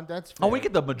 hold on, that's fair. Oh, we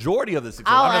get the majority of the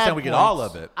success. I'll I'm not add saying we get all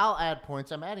points. of it. I'll add points.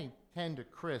 I'm adding 10 to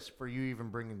Chris for you even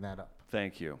bringing that up.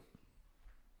 Thank you.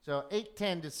 So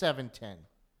 810 to 710.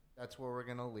 That's where we're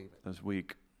going to leave it. That's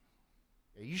weak.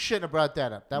 Yeah, you shouldn't have brought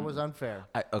that up. That was unfair.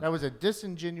 Okay. That was a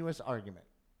disingenuous argument.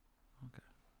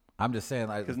 I'm just saying.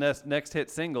 Because next hit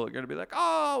single, you're gonna be like,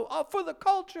 oh, for the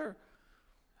culture.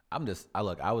 I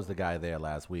was the guy there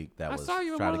last week that I was saw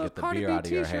you in trying one to of get those the Cardi beer B out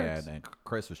of your t-shirts. hand, and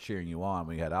Chris was cheering you on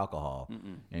when you had alcohol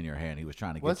in your hand. He was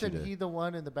trying to get Wasn't you to. he the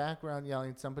one in the background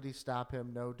yelling, "Somebody stop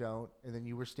him! No, don't!" And then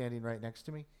you were standing right next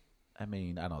to me. I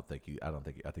mean, I think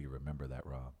you remember that,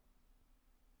 Rob.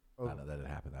 Oh. I know that it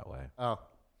happened that way. Oh,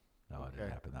 No, it didn't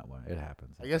Okay. happen that way. It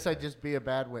happens. I guess I'd just be a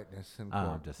bad witness in court.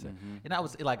 I'm just saying. And I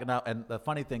was like, and the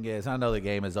funny thing is, I know the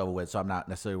game is over with, so I'm not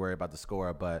necessarily worried about the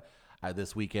score. But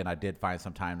this weekend, I did find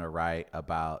some time to write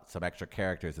about some extra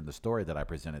characters in the story that I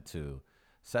presented to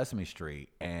Sesame Street,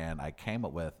 and I came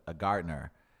up with a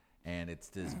gardener, and it's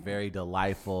this very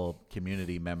delightful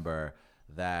community member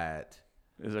that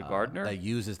Is it Gardner? that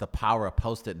uses the power of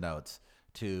Post-it notes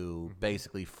to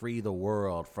basically free the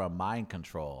world from mind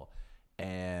control.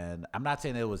 And I'm not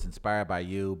saying it was inspired by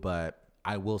you, but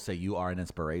I will say you are an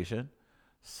inspiration.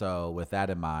 So with that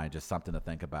in mind, just something to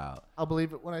think about. I'll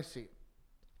believe it when I see it.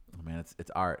 I mean,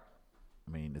 it's art.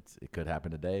 I mean, it could happen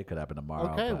today, it could happen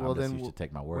tomorrow. Okay, but well you then should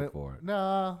take my word for it.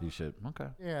 No. You should. Okay.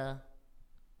 Yeah.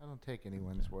 I don't take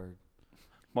anyone's word.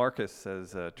 Marcus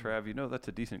says, Trav, you know that's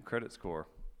a decent credit score,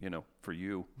 for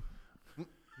you.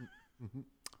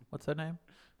 What's that name?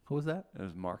 Who was that? It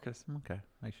was Marcus. Okay.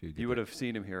 Make sure you get You would have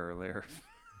seen him here earlier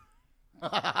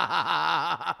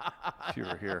if you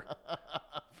were here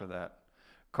for that.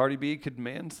 Cardi B could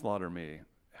manslaughter me.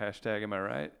 Hashtag am I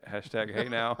right? Hashtag hey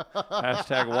now.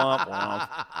 Hashtag womp womp.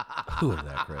 Who is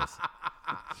that, Chris?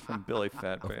 It's from Billy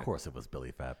Fat Of Pants. course it was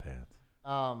Billy Fat Pants.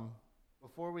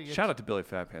 Before we get Shout out to Billy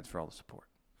Fat Pants for all the support.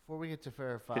 before we get to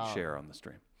fair Hit foul, share on the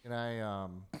stream. can I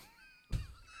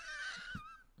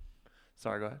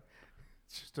Sorry, go ahead.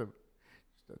 it's just a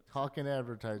talking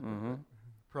advertisement.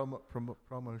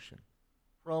 Promotion.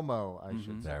 Promo, I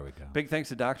should say. There we go. Big thanks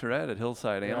to Dr. Ed at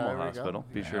Hillside Yeah, Animal there we go. Hospital.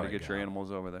 Be Yeah. sure to There we get your go.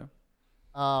 animals over there.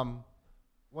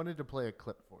 Wanted to play a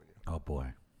clip for you Oh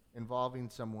boy. involving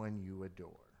someone you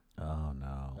adore. Oh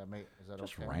no. Is that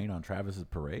Just okay? rain on Travis's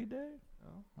parade day?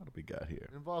 What do we got here?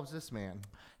 It involves this man.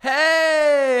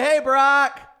 Hey,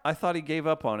 Brock. I thought he gave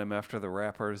up on him after the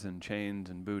rappers and chains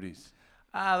and booties.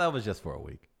 That was just for a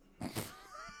week.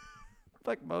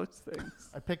 Like most things.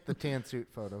 I picked the tan suit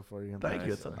photo for you. Thank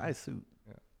you. It's a nice suit.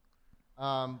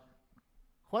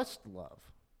 Questlove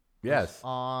Yes.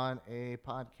 on a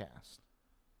podcast.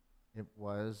 It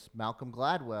was Malcolm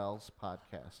Gladwell's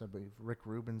podcast. I believe Rick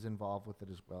Rubin's involved with it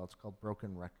as well. It's called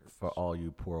Broken Records. For all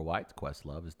you poor whites,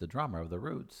 Questlove is the drummer of The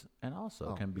Roots and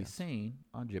also can be seen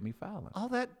on Jimmy Fallon. Oh,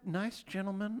 that nice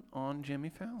gentleman on Jimmy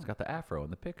Fallon. He's got the afro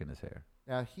and the pick in his hair.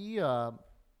 Now, he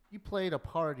played a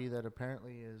party that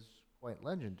apparently is quite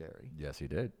legendary, Yes, he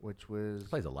did. which was He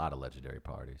plays a lot of legendary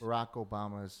parties. Barack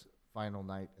Obama's final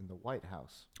night in the White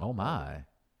House, Oh, my.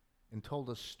 and told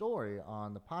a story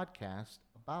on the podcast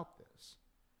about this.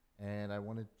 And I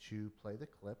wanted to play the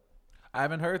clip, I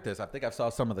haven't heard this. I think I saw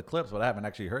some of the clips, but I haven't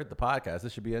actually heard the podcast.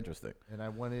 This should be interesting. and I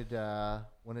wanted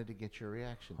to get your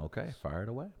reaction. Okay, fire it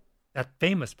away. That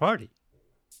famous party.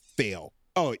 Fail.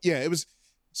 Oh, yeah, it was.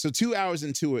 So 2 hours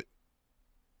into it,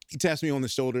 he taps me on the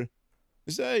shoulder.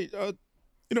 He said, hey,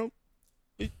 you're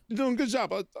doing a good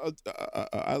job.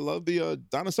 I love the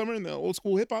Donna Summer and the old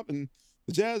school hip hop and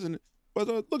the jazz, but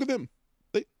look at them.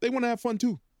 They want to have fun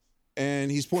too.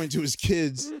 And he's pointing to his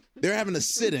kids. They're having a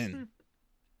sit-in.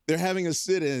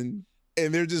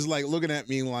 And they're just like looking at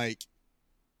me like,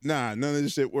 nah, none of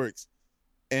this shit works.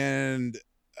 And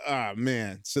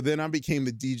man. So then I became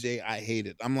the DJ I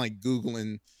hated. I'm like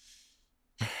Googling,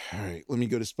 all right, let me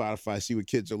go to Spotify, see what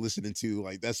kids are listening to,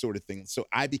 like that sort of thing. So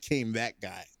I became that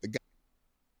guy, the guy.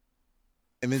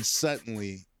 And then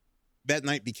suddenly that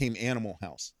night became Animal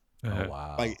House. Oh,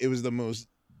 wow. Like it was the most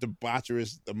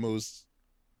debaucherous, the most,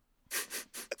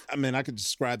 I mean, I could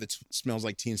describe the Smells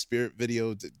Like Teen Spirit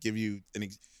video to give you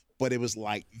but it was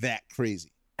like that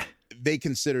crazy. They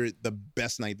consider it the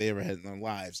best night they ever had in their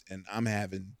lives. And I'm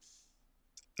having.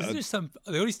 Isn't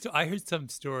there I heard some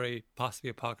story, possibly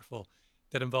apocryphal,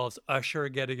 that involves Usher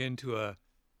getting into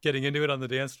it on the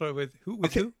dance floor with who?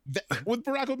 With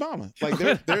Barack Obama. Like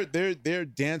they're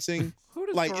dancing. Who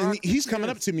does Like, Barack and he's think coming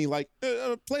is? up to me like,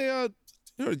 play.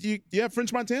 Do you have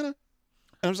French Montana?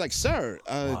 And I was like, sir,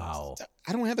 Wow.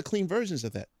 I don't have the clean versions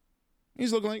of that.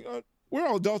 He's looking like, we're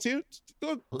all adults here.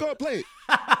 Go play it.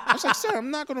 I was like, sir,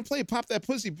 I'm not gonna play Pop That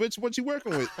Pussy, bitch. What you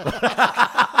working with? In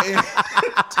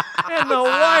the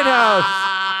White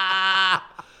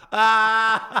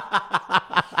House.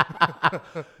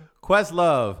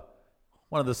 Questlove,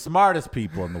 one of the smartest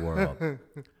people in the world.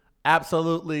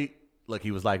 Absolutely. Look,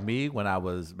 he was like me when I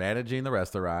was managing the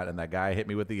restaurant and that guy hit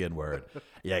me with the N-word.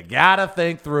 You got to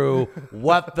think through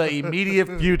what the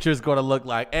immediate future is going to look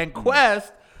like. And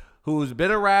Quest, who's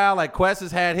been around, like Quest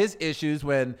has had his issues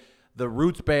when the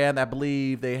Roots band, I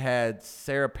believe they had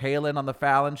Sarah Palin on the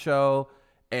Fallon show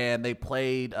and they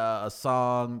played a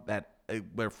song that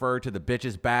referred to the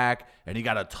bitches back, and he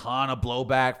got a ton of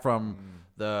blowback from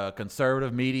the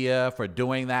conservative media for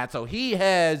doing that. So he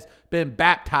has been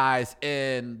baptized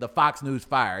in the Fox News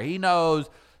fire. He knows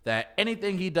that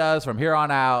anything he does from here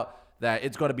on out, that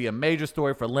it's going to be a major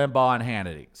story for Limbaugh and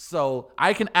Hannity. So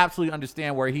I can absolutely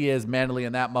understand where he is mentally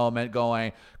in that moment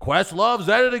going, Questlove's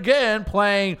at it again,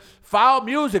 playing foul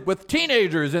music with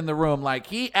teenagers in the room. Like,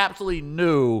 he absolutely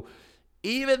knew,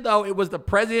 even though it was the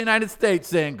president of the United States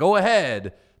saying, go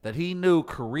ahead, that he knew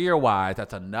career-wise,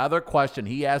 that's another question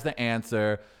he has to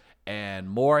answer, and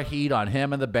more heat on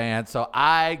him and the band. So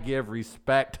I give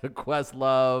respect to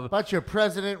Questlove. But your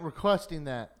president requesting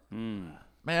that.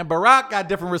 Man, Barack got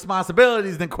different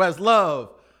responsibilities than Questlove.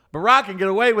 Barack can get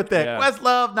away with that. Yeah.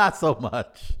 Questlove, not so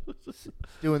much.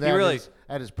 Doing that really-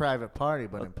 at his private party,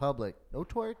 but in public, no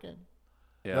twerking.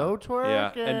 Yeah. No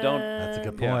twerking. Yeah, and don't. That's a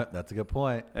good point. Yeah. That's a good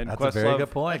point. And That's a very Questlove-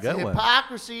 good point. That's Good the one.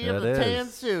 hypocrisy of It the tan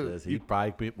is. suit. He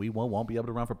probably we won't be able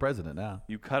to run for president now.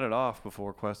 You cut it off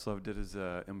before Questlove did his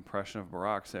impression of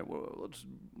Barack, saying, well, let's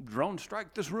drone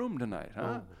strike this room tonight,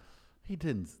 huh? He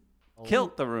didn't.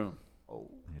 Killed the room.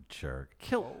 You jerk.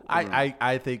 Killed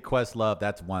I think Questlove.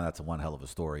 That's one hell of a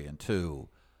story, and two.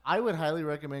 I would highly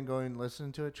recommend going and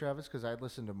listening to it, Travis, because I'd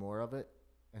listened to more of it.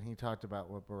 And he talked about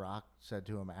what Barack said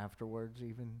to him afterwards,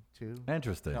 even, too.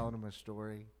 Interesting. Telling him a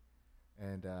story.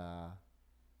 And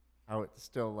how it's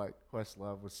still, like,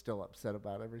 Questlove was still upset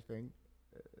about everything.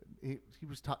 He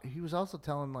was also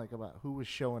telling, like, about who was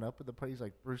showing up at the party. He's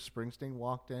like, Bruce Springsteen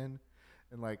walked in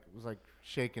and, like, was, like,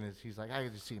 shaking his... He's like, I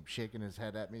could just see him shaking his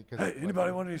head at me. Cause Hey,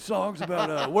 anybody want any songs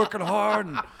about working hard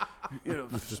and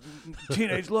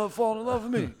teenage love falling in love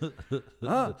with me?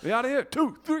 Huh? Be out of here.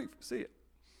 2, 3. See it.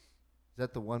 Is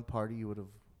that the one party you would have...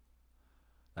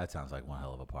 That sounds like one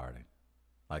hell of a party.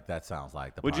 Like, that sounds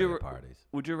like the Would party you- of parties.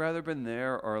 Would you rather been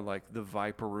there or like the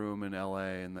Viper Room in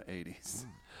L.A. in the 80s?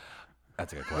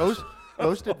 That's a good question.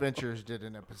 Ghost Adventures did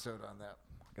an episode on that.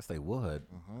 I guess they would.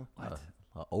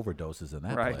 Overdoses in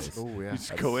that Right. place. Oh, yeah. You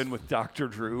just go in with Dr.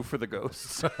 Drew for the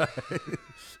ghosts.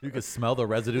 You can smell the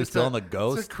residue still on the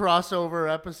ghost. It's a crossover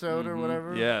episode or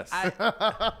whatever. Yes.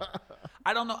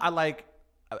 I don't know.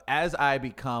 as I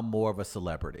become more of a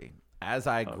celebrity, as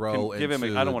I grow Give him.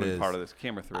 into I don't want to this, be part of this.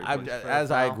 Camera 3. I, please.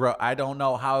 as I grow, I don't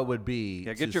know how it would be.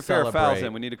 Yeah, get to your fair fouls celebrate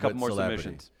in. We need a couple with more celebrities.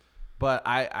 submissions. But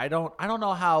I don't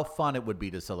know how fun it would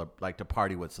be to to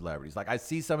party with celebrities. Like I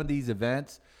see some of these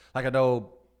events. Like I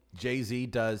know Jay-Z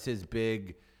does his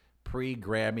big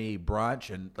pre-Grammy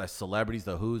brunch, and the celebrities,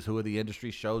 the who's who of the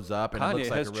industry shows up, and it Kanye looks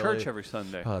like has a really, church every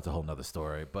Sunday. Oh, that's a whole nother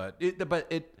story.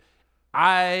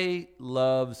 I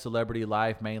love celebrity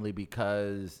life mainly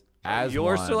because as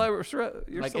Your one,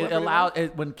 celebrity. like it allows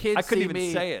when kids I couldn't see even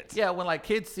me, say it. Yeah, when like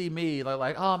kids see me, they're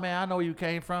like, "Oh man, I know where you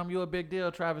came from. You're a big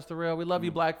deal, Travis Terrell. We love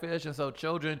you, Blackfish." And so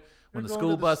children, when the going school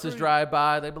to the buses street. drive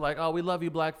by, they be like, "Oh, we love you,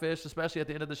 Blackfish," especially at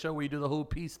the end of the show where you do the whole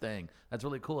peace thing. That's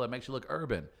really cool. It makes you look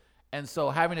urban. And so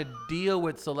having to deal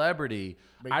with celebrity,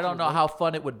 I don't know how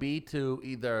fun it would be to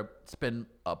either spend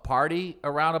a party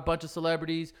around a bunch of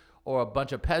celebrities or a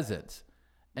bunch of peasants.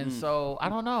 And so I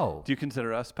don't know. Do you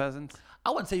consider us peasants? I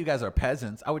wouldn't say you guys are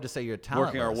peasants. I would just say you're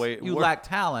talentless. You work- lack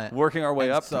talent. working our way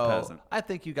And up to so peasant. I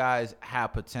think you guys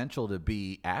have potential to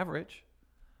be average.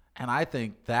 And I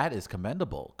think that is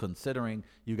commendable considering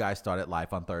you guys started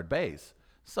life on third base.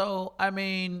 So, I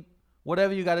mean,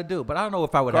 whatever you got to do. But I don't know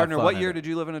if I would Gardner, have fun what in year it. did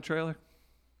you live in a trailer?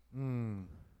 I'm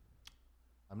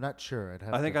not sure. I'd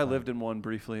have I think to I find lived in one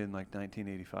briefly in like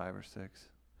 1985 or 6.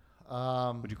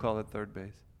 it. Would you call it third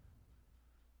base?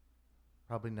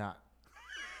 Probably not.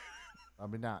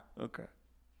 Probably not. Okay.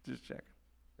 Just checking.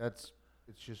 It's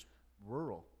just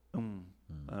rural. I don't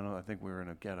know. I think we were in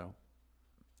a ghetto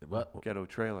What?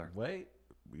 trailer. Wait,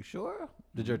 you sure?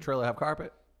 Did your trailer have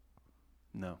carpet?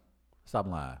 No. Stop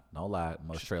lying. Don't lie.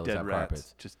 Most Just trailers dead have rats.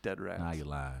 carpets. Just dead rats. Nah, you're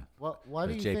lying. Well, why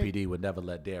do you JPD think would never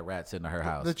let dead rats into her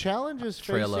house. the challenges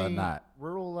Trailer or facing not.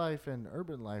 rural life and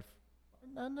urban life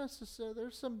are not necessarily?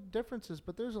 There's some differences,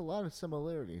 but there's a lot of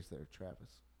similarities there,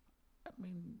 Travis. I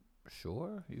mean,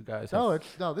 sure, you guys. No,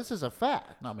 have, this is a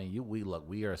fact. no, I mean,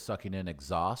 we are sucking in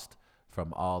exhaust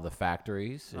from all the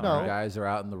factories. And No. You guys are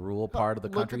out in the rural part of the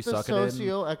country Look at the sucking in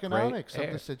socioeconomics great of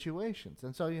air. the situations.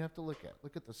 That's all you have to look at.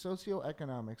 Look at the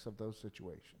socioeconomics of those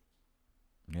situations.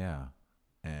 Yeah,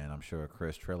 and I'm sure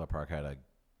Chris Trailer Park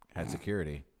had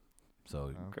security,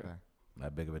 so Okay.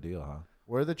 that big of a deal, huh?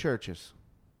 Where are the churches?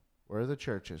 Where are the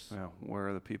churches? Well, where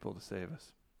are the people to save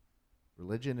us?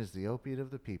 Religion is the opiate of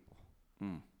the people.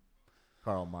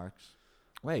 Karl Marx.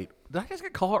 Wait, did I just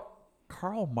get called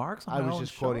Karl Marx? On I my was own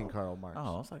just show? quoting Karl Marx.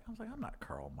 Oh, I was like, I'm not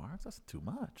Karl Marx. That's too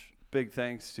much. Big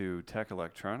thanks to Tech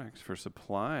Electronics for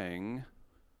supplying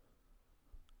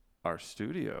our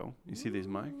studio. You see these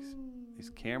mics? These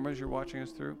cameras you're watching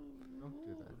us through? Don't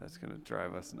do that. That's going to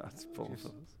drive us nuts. Both of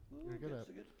us. You're good at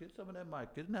Get some of that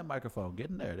mic. Get in that microphone.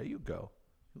 Get in there. There you go.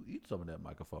 You eat some of that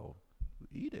microphone. You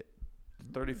eat it.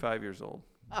 35 years old.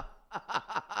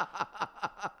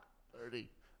 30.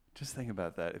 Just think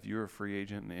about that. If you were a free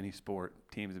agent in any sport,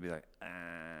 teams would be like,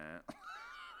 ah.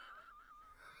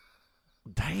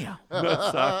 Damn.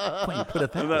 That suck. When you put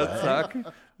it that That way. suck.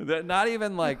 That not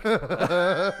even like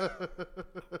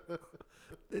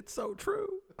It's so true.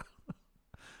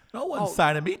 No one's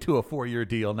signing me to a 4-year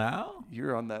deal now.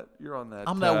 you're on that.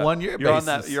 I'm that 1 year You're on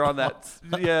that. basis. You're on that.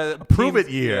 Yeah, Prove it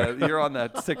teams- year. Yeah, you're on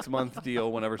that 6-month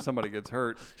deal. Whenever somebody gets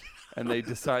hurt, and they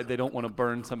decide they don't want to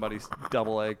burn somebody's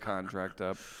AA contract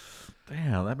up.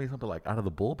 Damn, that means something like out of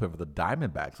the bullpen for the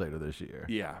Diamondbacks later this year.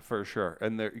 Yeah, for sure.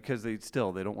 And they're because they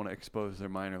don't want to expose their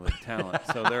minor league talent,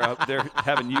 so they're out there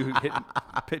having you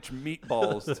pitch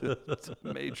meatballs to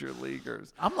major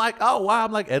leaguers. I'm like, oh wow,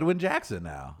 I'm like Edwin Jackson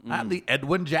now. I'm the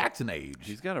Edwin Jackson age.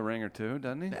 He's got a ring or two,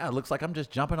 doesn't he? Yeah, it looks like I'm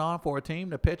just jumping on for a team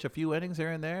to pitch a few innings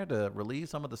here and there to relieve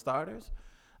some of the starters.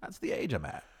 That's the age I'm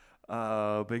at.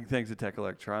 Big thanks to Tech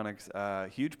Electronics.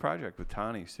 Huge project with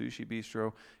Tani Sushi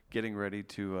Bistro getting ready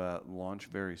to launch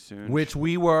very soon. Which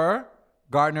we were.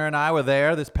 Gardner and I were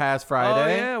there this past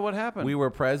Friday. Oh yeah, what happened? We were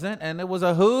present, and it was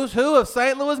a who's who of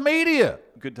St. Louis media.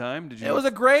 Good time. Did you? It was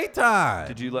a great time.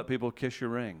 Did you let people kiss your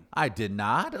ring? I did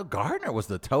not. Gardner was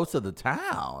the toast of the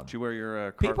town. Did you wear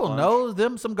your People carte know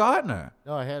them some Gardner.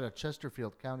 No, I had a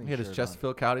Chesterfield County He had his shirt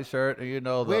Chesterfield County shirt, and you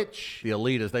know the Which- the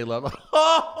elitists, they love.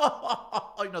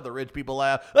 Oh, you know the rich people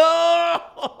laugh.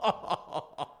 Oh,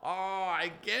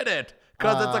 I get it,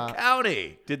 because it's a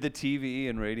county. Did the TV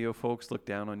and radio folks look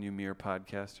down on you mere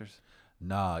podcasters?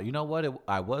 Nah, you know what?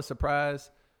 I was surprised.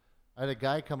 I had a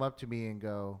guy come up to me and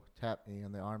tap me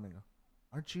on the arm and go,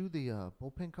 "Aren't you the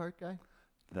bullpen cart guy?"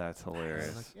 That's I was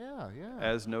hilarious. like, "Yeah, yeah."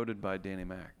 As noted by Danny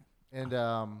Mac. And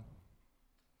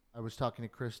I was talking to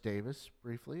Chris Davis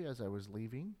briefly as I was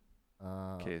leaving.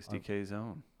 KSDK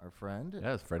Zone. Our friend.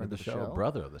 Yes, friend of the show,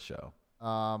 brother of the show.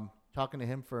 talking to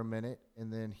him for a minute,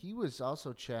 and then he was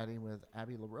also chatting with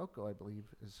Abby LaRocco, I believe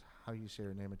is how you say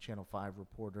her name, a Channel 5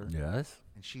 reporter. Yes.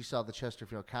 And she saw the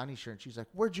Chesterfield County shirt, and she's like,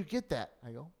 "Where'd you get that?"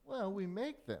 I go, "Well, we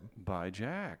make them." By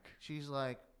Jack. She's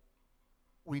like,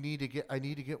 I need to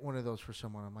get one of those for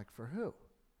someone. I'm like, "For who?"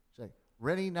 She's like,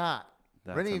 "Rennie Knott.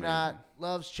 That's Rennie amazing. Knott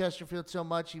loves Chesterfield so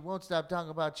much, he won't stop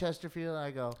talking about Chesterfield." I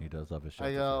go, He does love his shirt.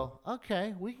 I go,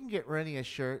 "Okay, we can get Rennie a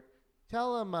shirt.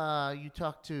 Tell him you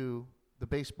talked to the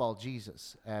baseball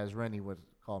Jesus," as Rennie would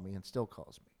call me and still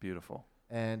calls me. Beautiful.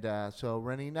 And so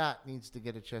Rennie Knott needs to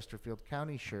get a Chesterfield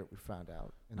County shirt, we found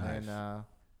out. And Nice. then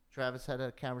Travis had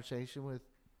a conversation with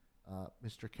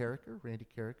Mr. Carricker, Randy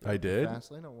Carricker. I did?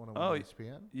 Fastlane on 101 Oh,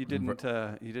 ESPN. You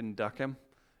didn't duck him?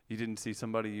 You didn't see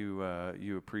somebody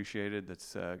you appreciated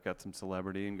that's got some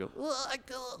celebrity and go,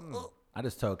 I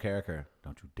just told Carricker,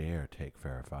 don't you dare take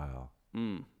Farrah Foul.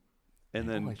 And Oh, I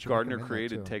then should Gardner recommend that,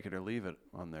 created too. Take It or Leave It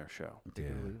on their show. Yeah.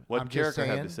 What I'm just Carricker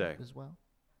have to saying say? as well?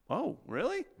 Oh,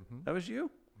 really? That was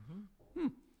you?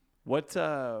 What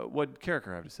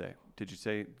Carricker have to say? Did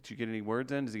you get any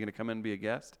words in? Is he going to come in and be a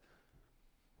guest?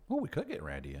 Well, we could get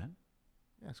Randy in.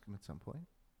 Ask him at some point.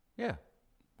 Yeah.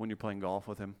 When you're playing golf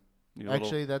with him? Your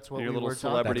Actually, that's what your we little were talking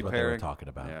celebrity That's what they were pairing. talking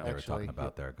about. Yeah. They were Actually, talking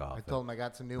about their golf. I told him I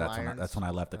got some new that's irons. that's when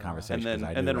I left the conversation. And then-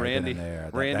 'cause I and then knew right Randy- in there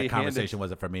that, Randy that conversation handed-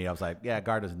 wasn't for me. I was like, yeah,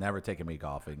 Gardner's never taken me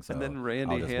golfing. So And then I'll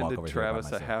Randy just walk handed over here by Travis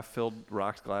a myself. half-filled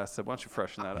rocks glass. Said, "Why don't you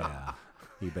freshen that up?" Yeah.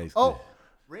 He basically. Oh,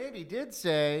 Randy did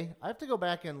say, I have to go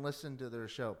back and listen to their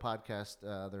show, podcast,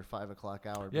 their 5 o'clock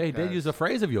hour. Yeah, he did because use a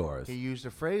phrase of yours. He used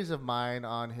a phrase of mine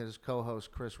on his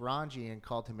co-host Chris Ranji and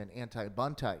called him an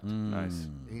anti-buntite. Nice.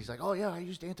 And he's like, "Oh yeah, I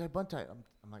used anti-buntite."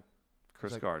 I'm like, Chris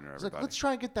he's like- Gardner, He's like, everybody. "Let's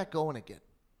try and get that going again."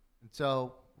 And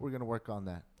so we're gonna work on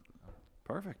that.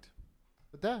 Perfect.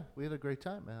 But we had a great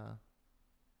time. I'd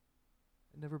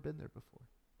never been there before.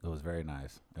 It was very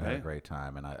nice. I had Hey. a great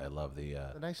time, and I love the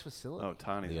A nice facility. Oh,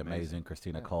 Tawny's the amazing. amazing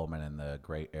Christina Coleman and the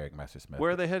great Eric Messersmith.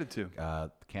 Where are they headed to?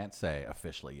 Can't say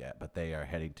officially yet, but they are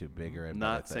heading to bigger and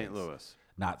Not better St. things. Louis.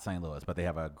 Not St. Louis, but they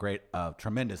have a great,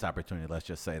 tremendous opportunity. Let's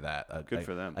just say that. Good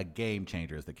for them. A game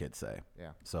changer, as the kids say.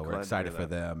 Yeah. So Glad we're to excited hear for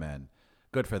that. them, and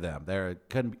good for them. They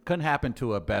couldn't happen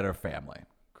to a better family.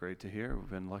 Great to hear. We've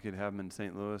been lucky to have them in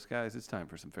St. Louis. Guys, it's time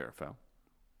for some fair foul.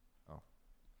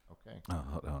 Okay.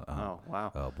 Oh,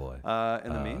 wow. Oh boy.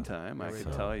 In the meantime, I could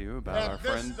so- tell you about our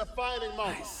friend. defining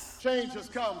moment. Change has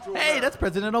come to Hey, that's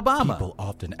President Obama. People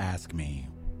often ask me,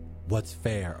 what's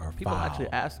fair or People foul? actually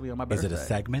asked me on my Is birthday. it a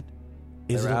segment?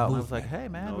 They Is were it a out, and I movement? was like, hey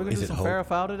man, No, we're gonna is do it some hope? fair or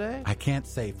foul today. I can't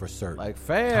say for certain. Like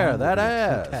fair, Time will that be a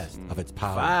true ass. test of its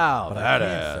power. Foul, but that I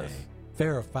can ass. say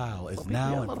fair or foul is Well, people now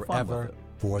have a and lot of fun with forever it.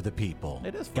 for the people.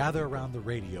 It is for Gather the people. around the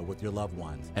radio with your loved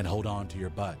ones and hold on to your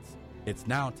butts. It's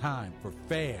now time for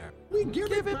fair We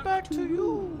give it back to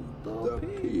you, the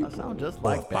people. I sound just or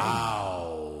like that.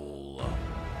 foul.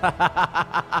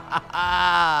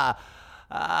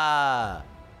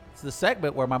 It's the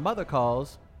segment where my mother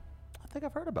calls. I think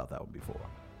I've heard about that one before.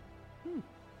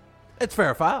 It's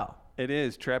fair or foul. It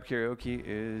is. Trap karaoke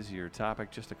is your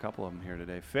topic. Just a couple of them here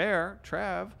today. Fair,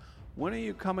 Trav, when are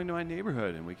you coming to my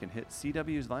neighborhood and we can hit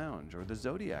CW's Lounge or the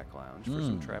Zodiac Lounge for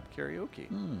some trap karaoke?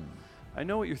 I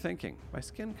know what you're thinking. My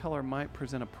skin color might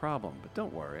present a problem, but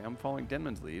don't worry. I'm following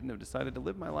Denman's lead and have decided to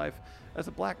live my life as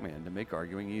a black man to make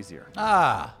arguing easier.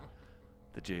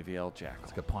 The JVL Jackal.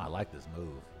 That's a good point. I like this move.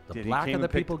 The Did he blacker came the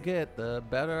and picked- people get, the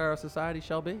better our society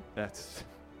shall be. That's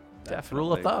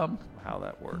rule of definitely thumb. how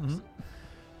that works.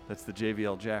 That's the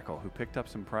JVL Jackal who picked up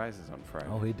some prizes on Friday.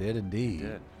 Oh, he did indeed. He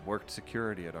did. Worked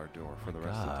security at our door for the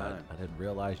rest of the God, time. I didn't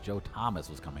realize Joe Thomas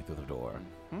was coming through the door.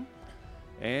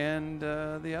 And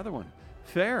the other one,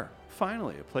 Fair.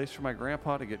 Finally, a place for my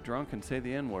grandpa to get drunk and say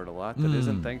the N-word a lot that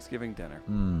isn't Thanksgiving dinner.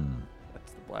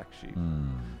 That's the Black Sheep.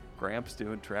 Gramps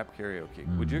doing trap karaoke.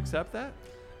 Would you accept that?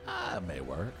 It may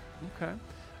work. Okay.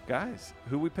 Guys,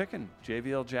 who we picking?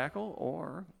 JVL Jackal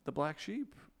or the Black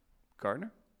Sheep?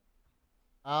 Gardner?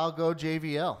 I'll go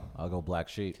JVL. I'll go Black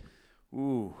Sheep.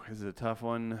 Ooh, this is a tough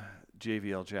one.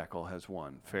 JVL Jackal has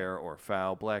won. Fair or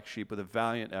foul. Black Sheep with a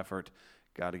valiant effort.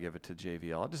 Got to give it to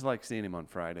JVL. I just like seeing him on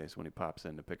Fridays when he pops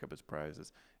in to pick up his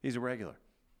prizes. He's a regular.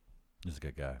 He's a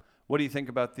good guy. What do you think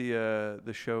about the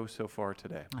show so far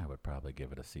today? I would probably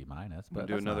give it a C-, We'll but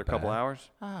do that's another not couple bad. hours.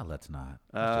 Let's not.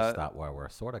 Let's just stop where we're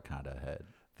sort of kind of ahead.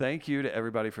 Thank you to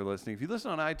everybody for listening. If you listen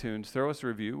on iTunes, throw us a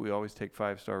review. We always take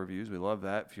 5-star reviews. We love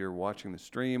that. If you're watching the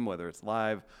stream, whether it's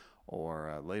live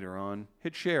or later on,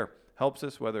 hit share. Helps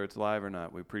us whether it's live or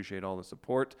not. We appreciate all the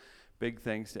support. Big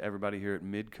thanks to everybody here at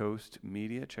Midcoast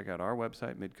Media. Check out our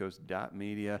website,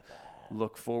 midcoast.media.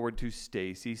 Look forward to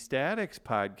Stacy Static's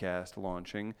podcast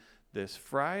launching this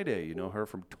Friday. You know her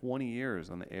from 20 years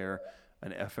on the air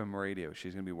on FM radio.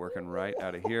 She's going to be working right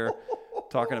out of here.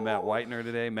 Talking to Matt Whitener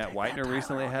today. Matt Whitener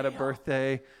recently had a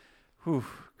birthday. Whew,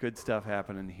 good stuff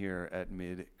happening here at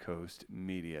Mid Coast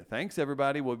Media. Thanks,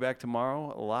 everybody. We'll be back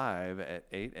tomorrow live at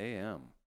 8 a.m.